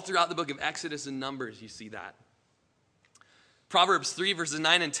 All throughout the book of Exodus and Numbers, you see that. Proverbs 3, verses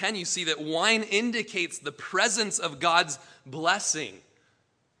 9 and 10, you see that wine indicates the presence of God's blessing.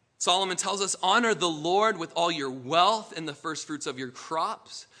 Solomon tells us, honor the Lord with all your wealth and the first fruits of your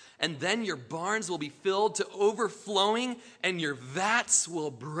crops, and then your barns will be filled to overflowing, and your vats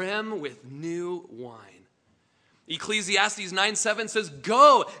will brim with new wine. Ecclesiastes 9:7 says,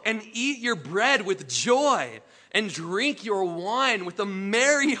 go and eat your bread with joy, and drink your wine with a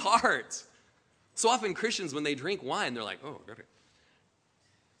merry heart. So often Christians, when they drink wine, they're like, oh, gotta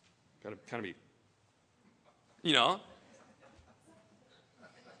kind of be, And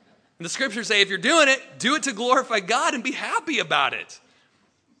the scriptures say if you're doing it, do it to glorify God and be happy about it.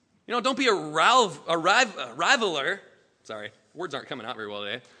 Don't be a rivaler. Sorry, words aren't coming out very well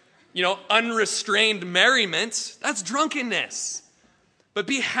today. Unrestrained merriment. That's drunkenness. But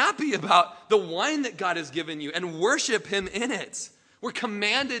be happy about the wine that God has given you and worship him in it. We're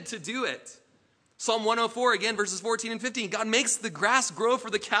commanded to do it. Psalm 104, again, verses 14 and 15. God makes the grass grow for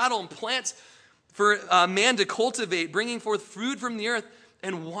the cattle and plants for man to cultivate, bringing forth food from the earth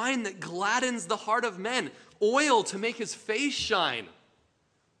and wine that gladdens the heart of men, oil to make his face shine,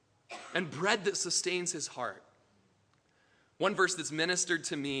 and bread that sustains his heart. One verse that's ministered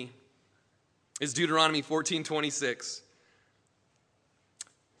to me is Deuteronomy 14:26.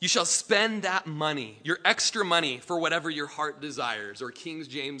 You shall spend that money, your extra money, for whatever your heart desires, or King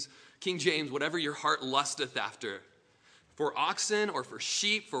James, whatever your heart lusteth after. For oxen or for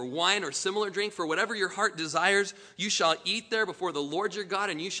sheep, for wine or similar drink, for whatever your heart desires, you shall eat there before the Lord your God,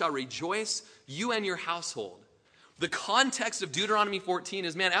 and you shall rejoice, you and your household. The context of Deuteronomy 14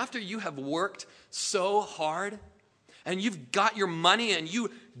 is, man, after you have worked so hard, and you've got your money, and you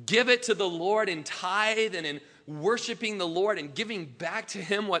give it to the Lord in tithe and in worshiping the Lord and giving back to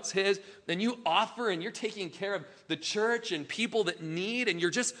him what's his, then you offer and you're taking care of the church and people that need, and you're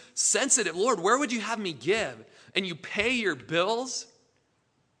just sensitive. Lord, where would you have me give? And you pay your bills,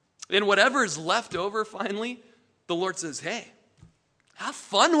 then whatever is left over finally, the Lord says, hey, have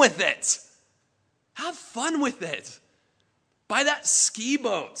fun with it. Have fun with it. Buy that ski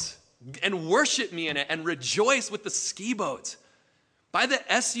boat and worship me in it and rejoice with the ski boat. Buy the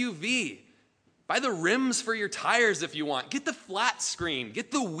SUV. Buy the rims for your tires if you want. Get the flat screen. Get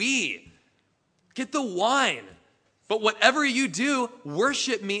the Wii. Get the wine. But whatever you do,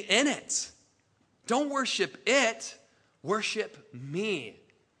 worship me in it. Don't worship it. Worship me.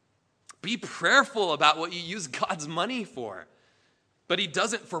 Be prayerful about what you use God's money for. But he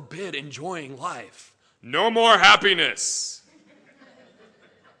doesn't forbid enjoying life. No more happiness.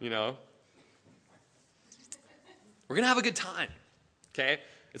 You know? We're going to have a good time. Okay?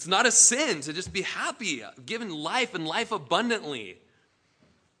 It's not a sin to just be happy, given life and life abundantly.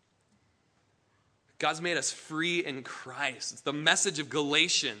 God's made us free in Christ. It's the message of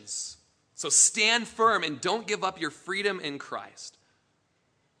Galatians. So stand firm and don't give up your freedom in Christ.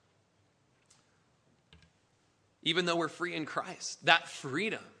 Even though we're free in Christ, that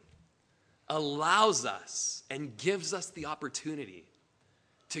freedom allows us and gives us the opportunity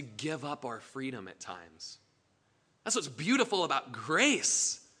to give up our freedom at times. That's what's beautiful about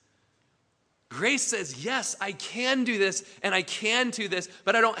grace. Grace says, yes, I can do this and I can do this,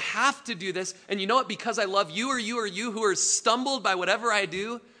 but I don't have to do this. And you know what? Because I love you or you who are stumbled by whatever I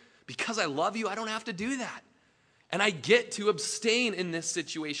do, because I love you, I don't have to do that. And I get to abstain in this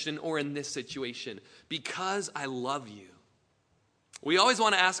situation or in this situation because I love you. We always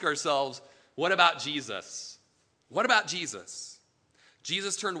want to ask ourselves, what about Jesus? What about Jesus?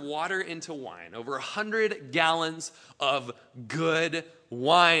 Jesus turned water into wine, over 100 gallons of good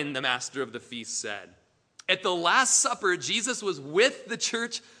wine, the master of the feast said. At the Last Supper, Jesus was with the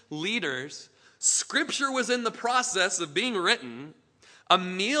church leaders. Scripture was in the process of being written. A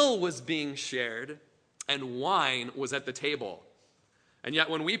meal was being shared, and wine was at the table. And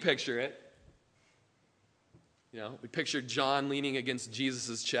yet when we picture it, we picture John leaning against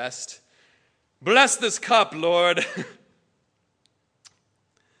Jesus' chest. Bless this cup, Lord.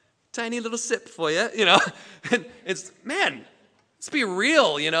 Tiny little sip for you, And it's, man, let's be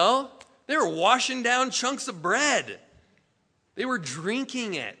real, They were washing down chunks of bread. They were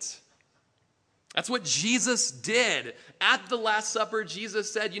drinking it. That's what Jesus did. At the Last Supper,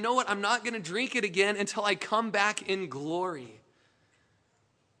 Jesus said, you know what? I'm not going to drink it again until I come back in glory.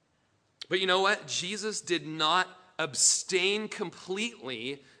 But you know what? Jesus did not abstain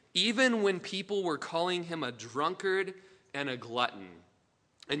completely, even when people were calling him a drunkard and a glutton.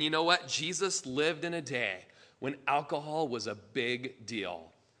 And you know what? Jesus lived in a day when alcohol was a big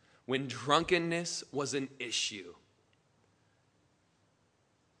deal, when drunkenness was an issue.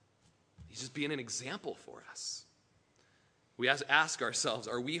 He's just being an example for us. We have to ask ourselves,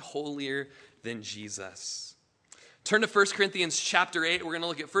 are we holier than Jesus? Turn to 1 Corinthians chapter 8. We're going to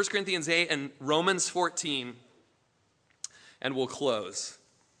look at 1 Corinthians 8 and Romans 14, and we'll close.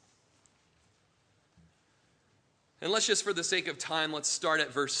 And let's just, for the sake of time, let's start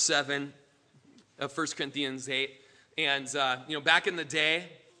at verse 7 of 1 Corinthians 8. And, back in the day,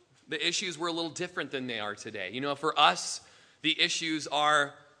 the issues were a little different than they are today. For us, the issues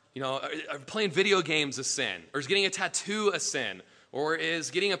are, are playing video games a sin? Or is getting a tattoo a sin? Or is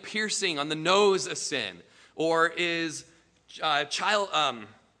getting a piercing on the nose a sin? Or is childbirth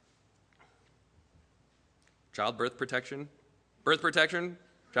protection? Birth protection?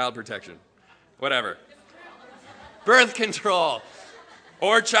 Child protection. Whatever. Birth control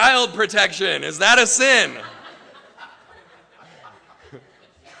or child protection. Is that a sin?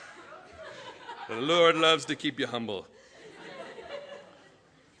 The Lord loves to keep you humble.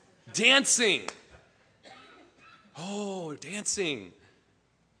 Dancing. Oh, dancing.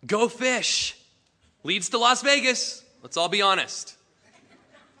 Go fish. Leads to Las Vegas. Let's all be honest.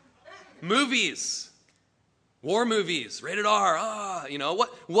 Movies. War movies. Rated R.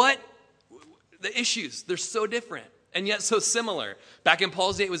 What? The issues, they're so different and yet so similar. Back in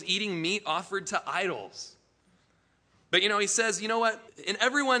Paul's day, it was eating meat offered to idols. But, he says, what? In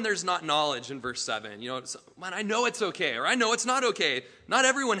everyone, there's not knowledge in verse 7. Man, I know it's okay, or I know it's not okay. Not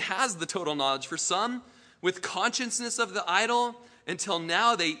everyone has the total knowledge. For some, with consciousness of the idol, until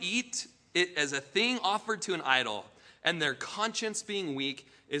now they eat it as a thing offered to an idol, and their conscience being weak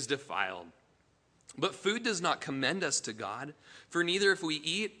is defiled. But food does not commend us to God, for neither if we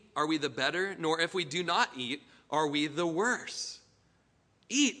eat are we the better, nor if we do not eat are we the worse.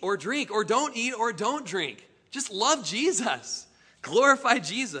 Eat or drink, or don't eat or don't drink. Just love Jesus. Glorify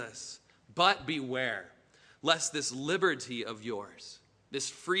Jesus. But beware, lest this liberty of yours, this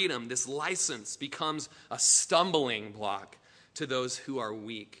freedom, this license becomes a stumbling block to those who are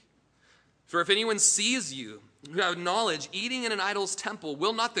weak. For if anyone sees you who have knowledge eating in an idol's temple,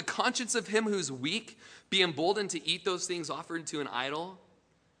 will not the conscience of him who's weak be emboldened to eat those things offered to an idol?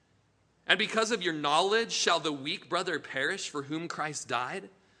 And because of your knowledge shall the weak brother perish for whom Christ died?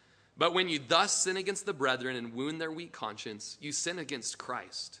 But when you thus sin against the brethren and wound their weak conscience, you sin against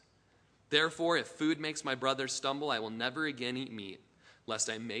Christ. Therefore, if food makes my brother stumble, I will never again eat meat, lest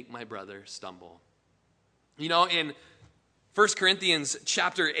I make my brother stumble. In 1 Corinthians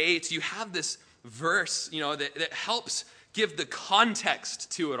chapter 8, you have this verse, that helps give the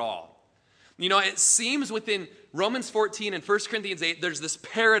context to it all. It seems within Romans 14 and 1 Corinthians 8, there's this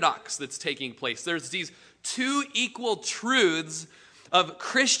paradox that's taking place. There's these two equal truths of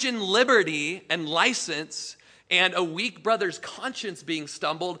Christian liberty and license and a weak brother's conscience being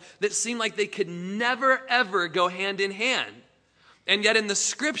stumbled that seem like they could never, ever go hand in hand. And yet in the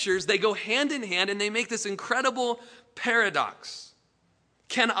scriptures, they go hand in hand and they make this incredible paradox.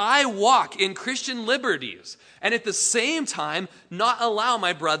 Can I walk in Christian liberties and at the same time not allow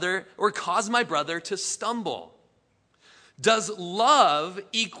my brother or cause my brother to stumble? Does love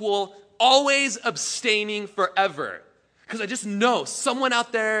equal always abstaining forever? Because I just know someone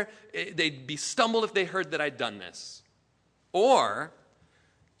out there, they'd be stumbled if they heard that I'd done this. Or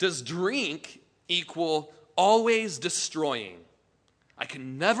does drink equal always destroying? I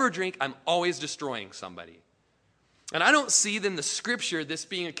can never drink, I'm always destroying somebody. And I don't see in the scripture this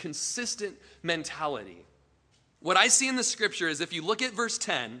being a consistent mentality. What I see in the scripture is if you look at verse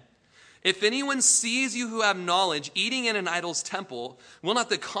 10, if anyone sees you who have knowledge eating in an idol's temple, will not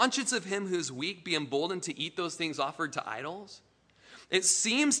the conscience of him who's weak be emboldened to eat those things offered to idols? It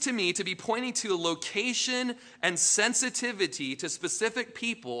seems to me to be pointing to a location and sensitivity to specific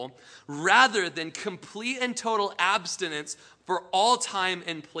people rather than complete and total abstinence for all time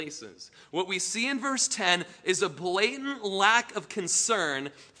and places. What we see in verse 10 is a blatant lack of concern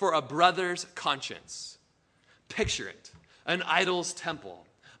for a brother's conscience. Picture it, an idol's temple,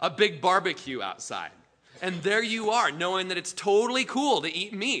 a big barbecue outside. And there you are, knowing that it's totally cool to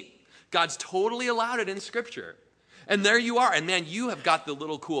eat meat. God's totally allowed it in Scripture. And there you are, and man, you have got the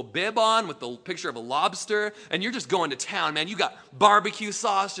little cool bib on with the picture of a lobster, and you're just going to town, man. You got barbecue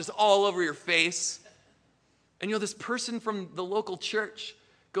sauce just all over your face. And this person from the local church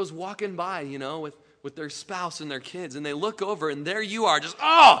goes walking by, with their spouse and their kids, and they look over, and there you are, just,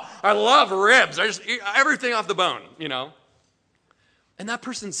 I love ribs. I just eat everything off the bone, And that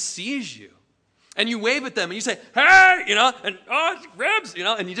person sees you, and you wave at them, and you say, hey, and it's ribs,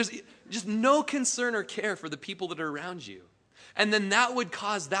 and you just no concern or care for the people that are around you. And then that would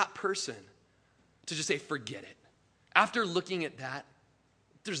cause that person to just say, forget it. After looking at that,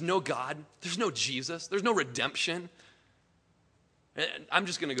 there's no God, there's no Jesus, there's no redemption. And I'm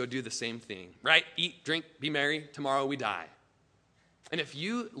just going to go do the same thing, right? Eat, drink, be merry, tomorrow we die. And if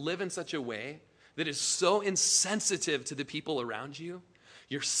you live in such a way that is so insensitive to the people around you,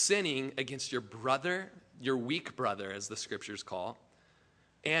 you're sinning against your brother, your weak brother, as the scriptures call,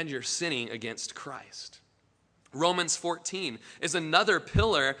 and you're sinning against Christ. Romans 14 is another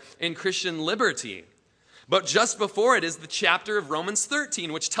pillar in Christian liberty. But just before it is the chapter of Romans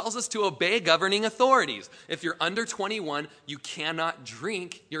 13, which tells us to obey governing authorities. If you're under 21, you cannot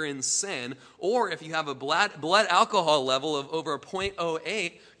drink, you're in sin. Or if you have a blood alcohol level of over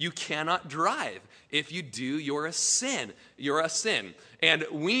 0.08, you cannot drive. If you do, you're a sin. You're a sin. And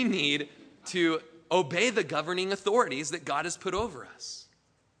we need to obey the governing authorities that God has put over us.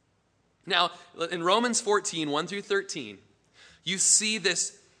 Now, in Romans 14, 1 through 13, you see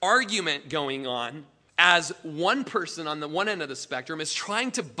this argument going on as one person on the one end of the spectrum is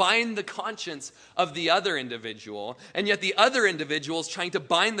trying to bind the conscience of the other individual, and yet the other individual is trying to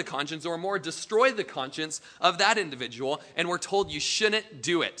bind the conscience, or more, destroy the conscience of that individual, and we're told you shouldn't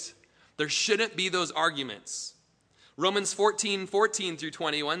do it. There shouldn't be those arguments. Romans 14 through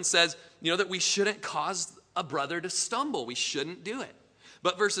 21 says, that we shouldn't cause a brother to stumble. We shouldn't do it.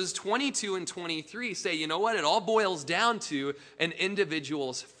 But verses 22 and 23 say, it all boils down to an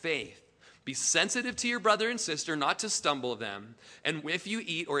individual's faith. Be sensitive to your brother and sister, not to stumble them. And if you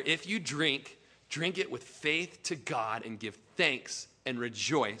eat or if you drink it with faith to God and give thanks and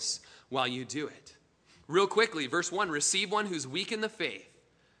rejoice while you do it. Real quickly, verse 1, receive one who's weak in the faith.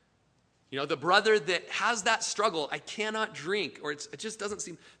 The brother that has that struggle, I cannot drink, or it just doesn't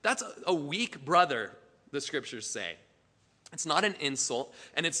seem, that's a weak brother, the scriptures say. It's not an insult,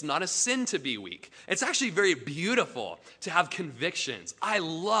 and it's not a sin to be weak. It's actually very beautiful to have convictions. I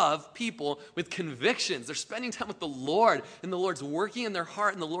love people with convictions. They're spending time with the Lord, and the Lord's working in their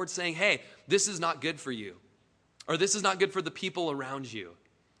heart, and the Lord's saying, hey, this is not good for you, or this is not good for the people around you.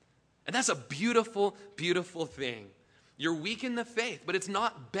 And that's a beautiful, beautiful thing. You're weak in the faith, but it's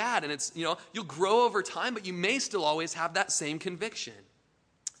not bad, and it's, you'll grow over time, but you may still always have that same conviction.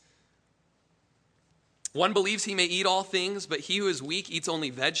 One believes he may eat all things, but he who is weak eats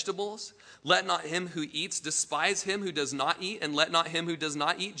only vegetables. Let not him who eats despise him who does not eat, and let not him who does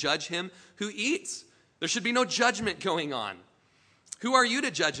not eat judge him who eats. There should be no judgment going on. Who are you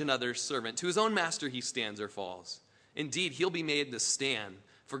to judge another's servant? To his own master he stands or falls. Indeed, he'll be made to stand,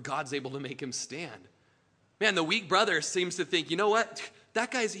 for God's able to make him stand. Man, the weak brother seems to think,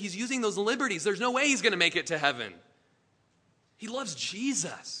 that he's using those liberties. There's no way he's going to make it to heaven. He loves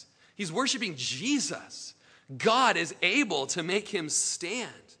Jesus. He's worshiping Jesus. God is able to make him stand.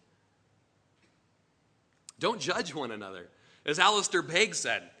 Don't judge one another. As Alistair Begg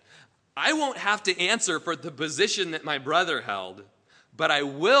said, I won't have to answer for the position that my brother held, but I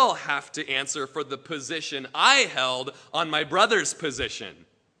will have to answer for the position I held on my brother's position.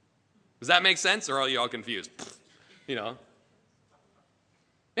 Does that make sense, or are you all confused? Man,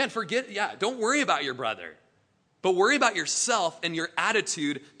 don't worry about your brother. But worry about yourself and your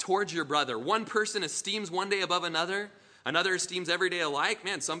attitude towards your brother. One person esteems one day above another. Another esteems every day alike.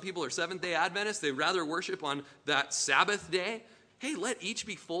 Man, some people are Seventh-day Adventists. They'd rather worship on that Sabbath day. Hey, let each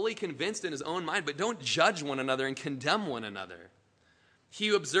be fully convinced in his own mind, but don't judge one another and condemn one another. He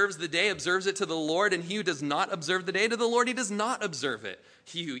who observes the day observes it to the Lord, and he who does not observe the day to the Lord, he does not observe it.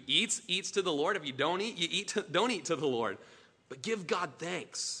 He who eats, eats to the Lord. If you don't eat, don't eat to the Lord. But give God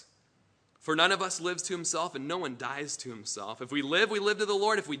thanks. For none of us lives to himself, and no one dies to himself. If we live, we live to the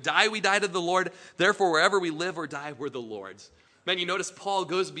Lord. If we die to the Lord. Therefore, wherever we live or die, we're the Lord's. Man, you notice Paul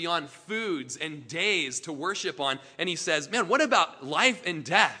goes beyond foods and days to worship on, and he says, man, what about life and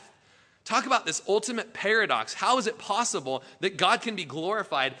death? Talk about this ultimate paradox. How is it possible that God can be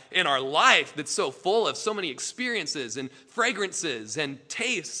glorified in our life that's so full of so many experiences and fragrances and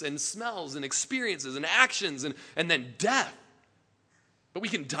tastes and smells and experiences and actions and then death? But we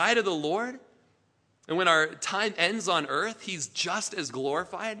can die to the Lord, and when our time ends on earth, he's just as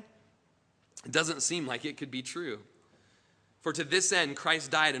glorified. It doesn't seem like it could be true. For to this end, Christ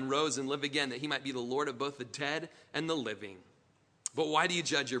died and rose and lived again, that he might be the Lord of both the dead and the living. But why do you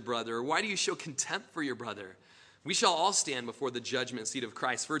judge your brother? Or why do you show contempt for your brother? We shall all stand before the judgment seat of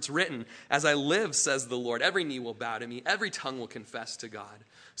Christ. For it's written, as I live, says the Lord, every knee will bow to me, every tongue will confess to God.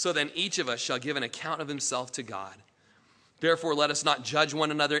 So then each of us shall give an account of himself to God. Therefore, let us not judge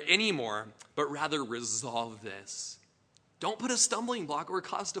one another anymore, but rather resolve this. Don't put a stumbling block or a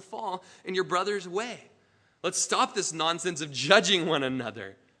cause to fall in your brother's way. Let's stop this nonsense of judging one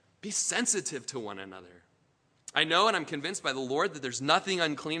another. Be sensitive to one another. I know and I'm convinced by the Lord that there's nothing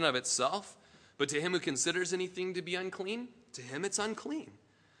unclean of itself, but to him who considers anything to be unclean, to him it's unclean.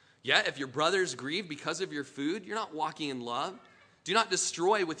 Yet if your brother is grieved because of your food, you're not walking in love. Do not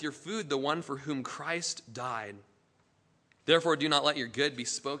destroy with your food the one for whom Christ died. Therefore, do not let your good be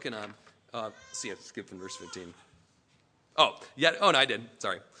spoken of. I skipped from verse 15. I did.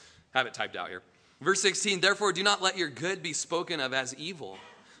 Sorry. Have it typed out here. Verse 16, therefore, do not let your good be spoken of as evil.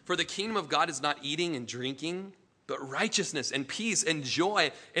 For the kingdom of God is not eating and drinking, but righteousness and peace and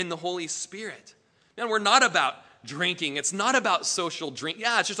joy in the Holy Spirit. Man, we're not about drinking. It's not about social drink.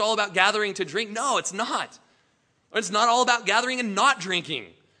 Yeah, it's just all about gathering to drink. No, it's not. It's not all about gathering and not drinking.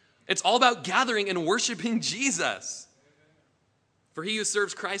 It's all about gathering and worshiping Jesus. For he who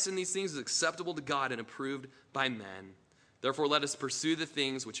serves Christ in these things is acceptable to God and approved by men. Therefore, let us pursue the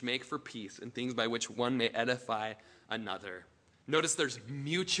things which make for peace and things by which one may edify another. Notice there's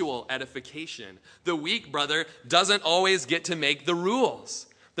mutual edification. The weak brother doesn't always get to make the rules.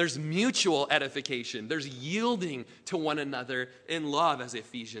 There's mutual edification. There's yielding to one another in love, as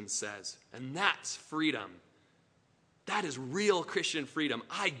Ephesians says. And that's freedom. That is real Christian freedom.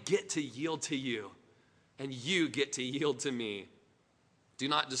 I get to yield to you, and you get to yield to me. Do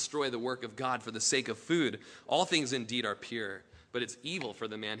not destroy the work of God for the sake of food. All things indeed are pure, but it's evil for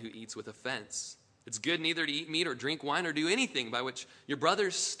the man who eats with offense. It's good neither to eat meat or drink wine or do anything by which your brother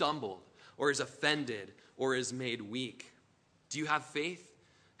is stumbled or is offended or is made weak. Do you have faith?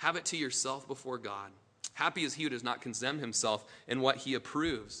 Have it to yourself before God. Happy is he who does not condemn himself in what he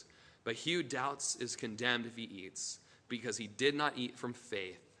approves, but he who doubts is condemned if he eats, because he did not eat from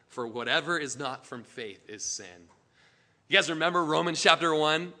faith. For whatever is not from faith is sin. You guys remember Romans chapter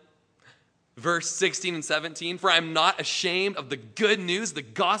 1, verse 16 and 17? For I am not ashamed of the good news, the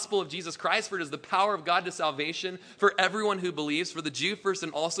gospel of Jesus Christ, for it is the power of God to salvation for everyone who believes, for the Jew first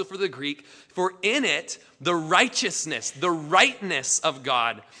and also for the Greek. For in it, the righteousness, the rightness of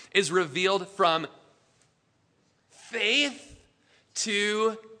God is revealed from faith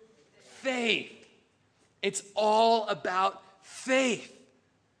to faith. It's all about faith.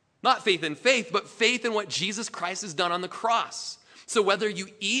 Not faith in faith, but faith in what Jesus Christ has done on the cross. So whether you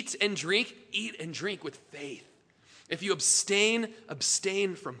eat and drink with faith. If you abstain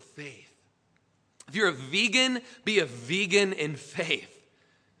from faith. If you're a vegan, be a vegan in faith.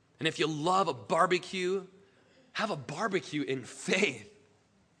 And if you love a barbecue, have a barbecue in faith.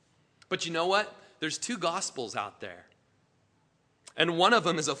 But you know what? There's two gospels out there. And one of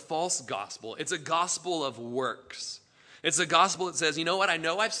them is a false gospel. It's a gospel of works. It's a gospel that says, you know what? I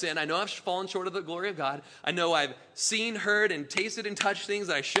know I've sinned. I know I've fallen short of the glory of God. I know I've seen, heard, and tasted and touched things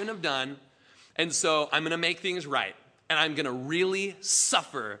that I shouldn't have done. And so I'm going to make things right. And I'm going to really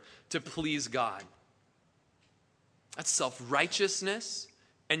suffer to please God. That's self-righteousness,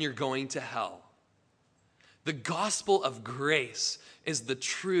 and you're going to hell. The gospel of grace is the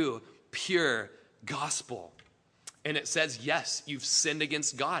true, pure gospel. And it says, yes, you've sinned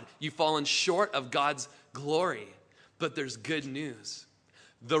against God. You've fallen short of God's glory. But there's good news.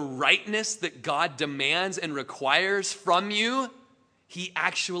 The rightness that God demands and requires from you, he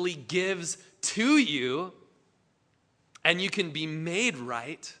actually gives to you. And you can be made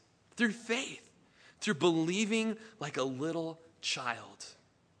right through faith, through believing like a little child.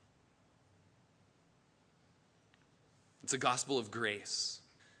 It's a gospel of grace.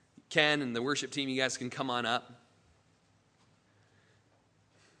 Ken and the worship team, you guys can come on up.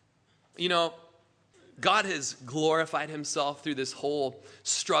 You know, God has glorified himself through this whole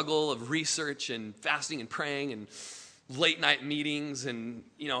struggle of research and fasting and praying and late night meetings. And,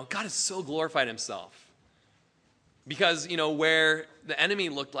 you know, God has so glorified himself. Because, you know, where the enemy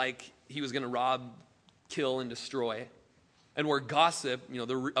looked like he was going to rob, kill, and destroy, and where gossip, you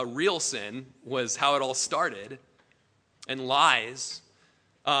know, a real sin was how it all started, and lies,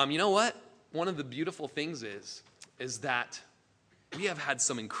 you know what? One of the beautiful things is that we have had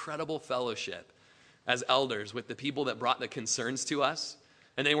some incredible fellowship as elders with the people that brought the concerns to us.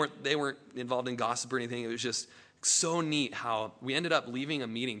 And they weren't involved in gossip or anything. It was just so neat how we ended up leaving a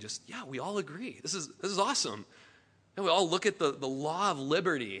meeting just, yeah, we all agree. This is awesome. And we all look at the law of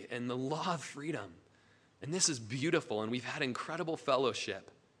liberty and the law of freedom. And this is beautiful. And we've had incredible fellowship.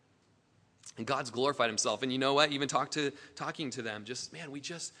 And God's glorified himself. And you know what? Even talking to them, just, man, we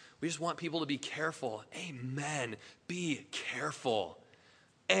just want people to be careful. Amen. Be careful.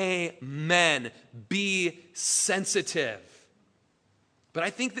 Amen. Be sensitive. But I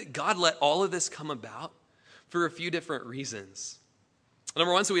think that God let all of this come about for a few different reasons.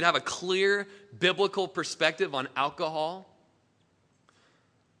 Number one, so we'd have a clear biblical perspective on alcohol.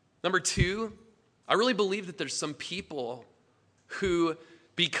 Number two, I really believe that there's some people who,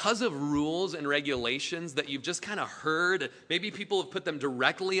 because of rules and regulations that you've just kind of heard, maybe people have put them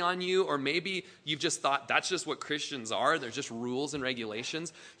directly on you, or maybe you've just thought that's just what Christians are, they're just rules and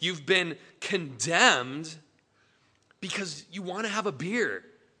regulations. You've been condemned because you want to have a beer.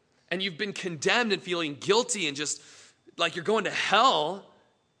 And you've been condemned and feeling guilty and just like you're going to hell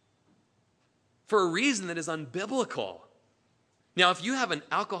for a reason that is unbiblical. Now, if you have an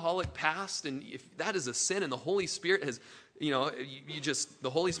alcoholic past and if that is a sin and the Holy Spirit has, the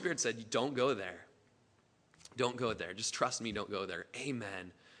Holy Spirit said, don't go there. Don't go there. Just trust me, don't go there.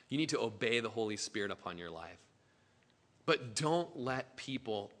 Amen. You need to obey the Holy Spirit upon your life. But don't let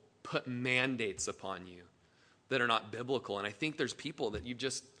people put mandates upon you that are not biblical. And I think there's people that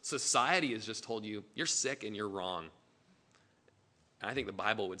society has just told you, you're sick and you're wrong. And I think the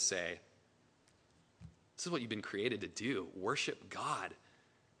Bible would say, this is what you've been created to do. Worship God.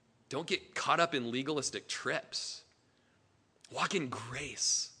 Don't get caught up in legalistic trips. Walk in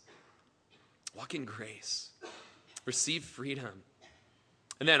grace. Walk in grace. Receive freedom.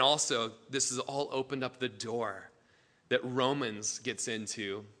 And then also, this has all opened up the door that Romans gets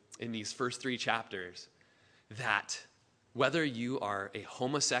into in these first 3 chapters, that whether you are a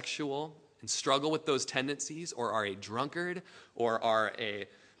homosexual and struggle with those tendencies, or are a drunkard, or are a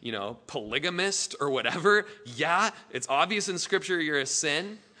polygamist or whatever, yeah, it's obvious in Scripture you're in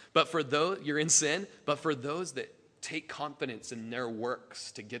sin, but for those that take confidence in their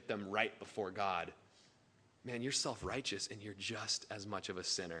works to get them right before God, man, you're self-righteous and you're just as much of a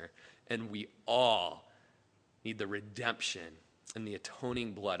sinner. And we all need the redemption and the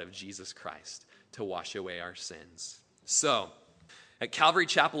atoning blood of Jesus Christ to wash away our sins. So, at Calvary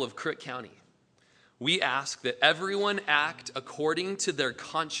Chapel of Crook County, we ask that everyone act according to their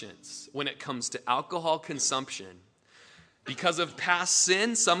conscience when it comes to alcohol consumption. Because of past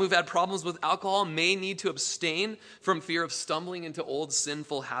sin, some who've had problems with alcohol may need to abstain from fear of stumbling into old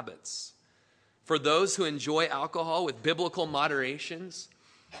sinful habits. For those who enjoy alcohol with biblical moderations,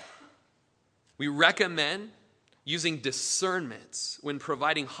 we recommend using discernment when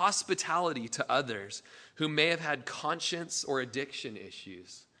providing hospitality to others who may have had conscience or addiction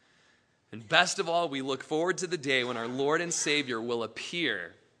issues. And best of all, we look forward to the day when our Lord and Savior will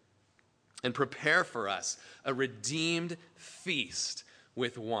appear and prepare for us a redeemed feast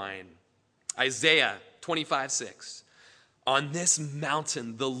with wine. Isaiah 25:6. On this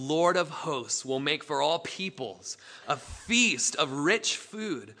mountain, the Lord of hosts will make for all peoples a feast of rich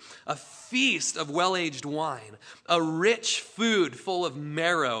food, a feast of well-aged wine, a rich food full of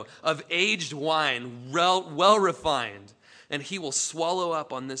marrow, of aged wine, well refined. And he will swallow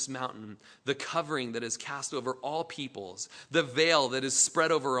up on this mountain the covering that is cast over all peoples, the veil that is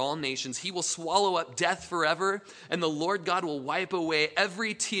spread over all nations. He will swallow up death forever, and the Lord God will wipe away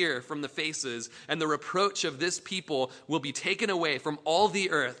every tear from the faces, and the reproach of this people will be taken away from all the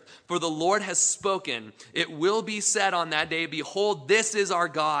earth. For the Lord has spoken. It will be said on that day, behold, this is our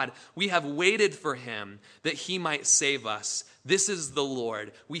God. We have waited for him that he might save us. This is the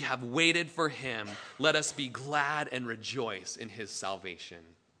Lord. We have waited for him. Let us be glad and rejoice in his salvation.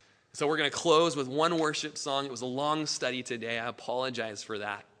 So we're going to close with one worship song. It was a long study today. I apologize for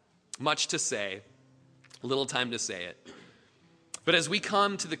that. Much to say, little time to say it. But as we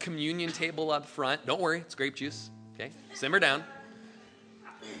come to the communion table up front, don't worry, it's grape juice, okay? Simmer down.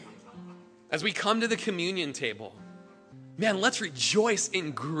 As we come to the communion table, man, let's rejoice in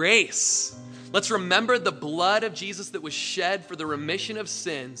grace. Let's remember the blood of Jesus that was shed for the remission of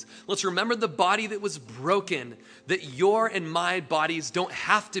sins. Let's remember the body that was broken, that your and my bodies don't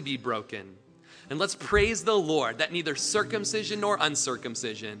have to be broken. And let's praise the Lord that neither circumcision nor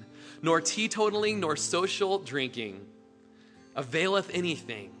uncircumcision, nor teetotaling nor social drinking availeth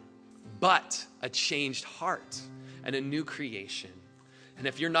anything but a changed heart and a new creation. And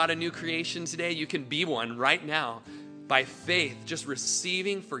if you're not a new creation today, you can be one right now. By faith, just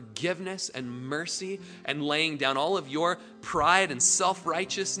receiving forgiveness and mercy and laying down all of your pride and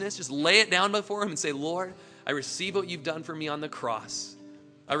self-righteousness. Just lay it down before him and say, Lord, I receive what you've done for me on the cross.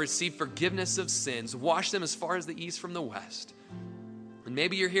 I receive forgiveness of sins. Wash them as far as the east from the west. And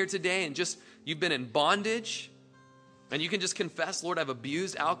maybe you're here today and just you've been in bondage and you can just confess, Lord, I've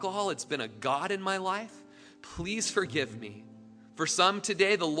abused alcohol. It's been a god in my life. Please forgive me. For some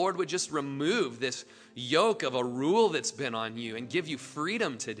today, the Lord would just remove this yoke of a rule that's been on you and give you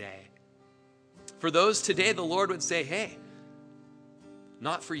freedom today. For those today, the Lord would say, hey,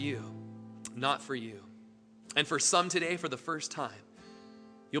 not for you, not for you. And for some today, for the first time,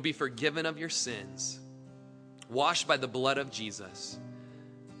 you'll be forgiven of your sins, washed by the blood of Jesus.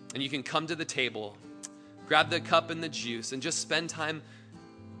 And you can come to the table, grab the cup and the juice, and just spend time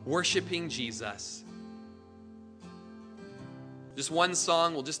worshiping Jesus. Just one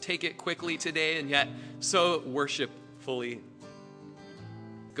song, we'll just take it quickly today and yet so worshipfully.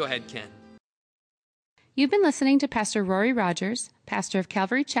 Go ahead, Ken. You've been listening to Pastor Rory Rogers, pastor of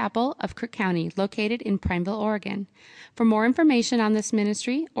Calvary Chapel of Crook County, located in Prineville, Oregon. For more information on this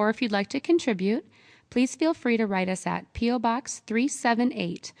ministry, or if you'd like to contribute, please feel free to write us at P.O. Box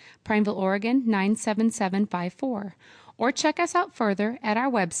 378, Prineville, Oregon 97754. Or check us out further at our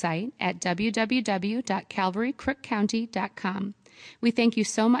website at www.calvarycrookcounty.com. We thank you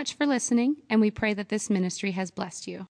so much for listening, and we pray that this ministry has blessed you.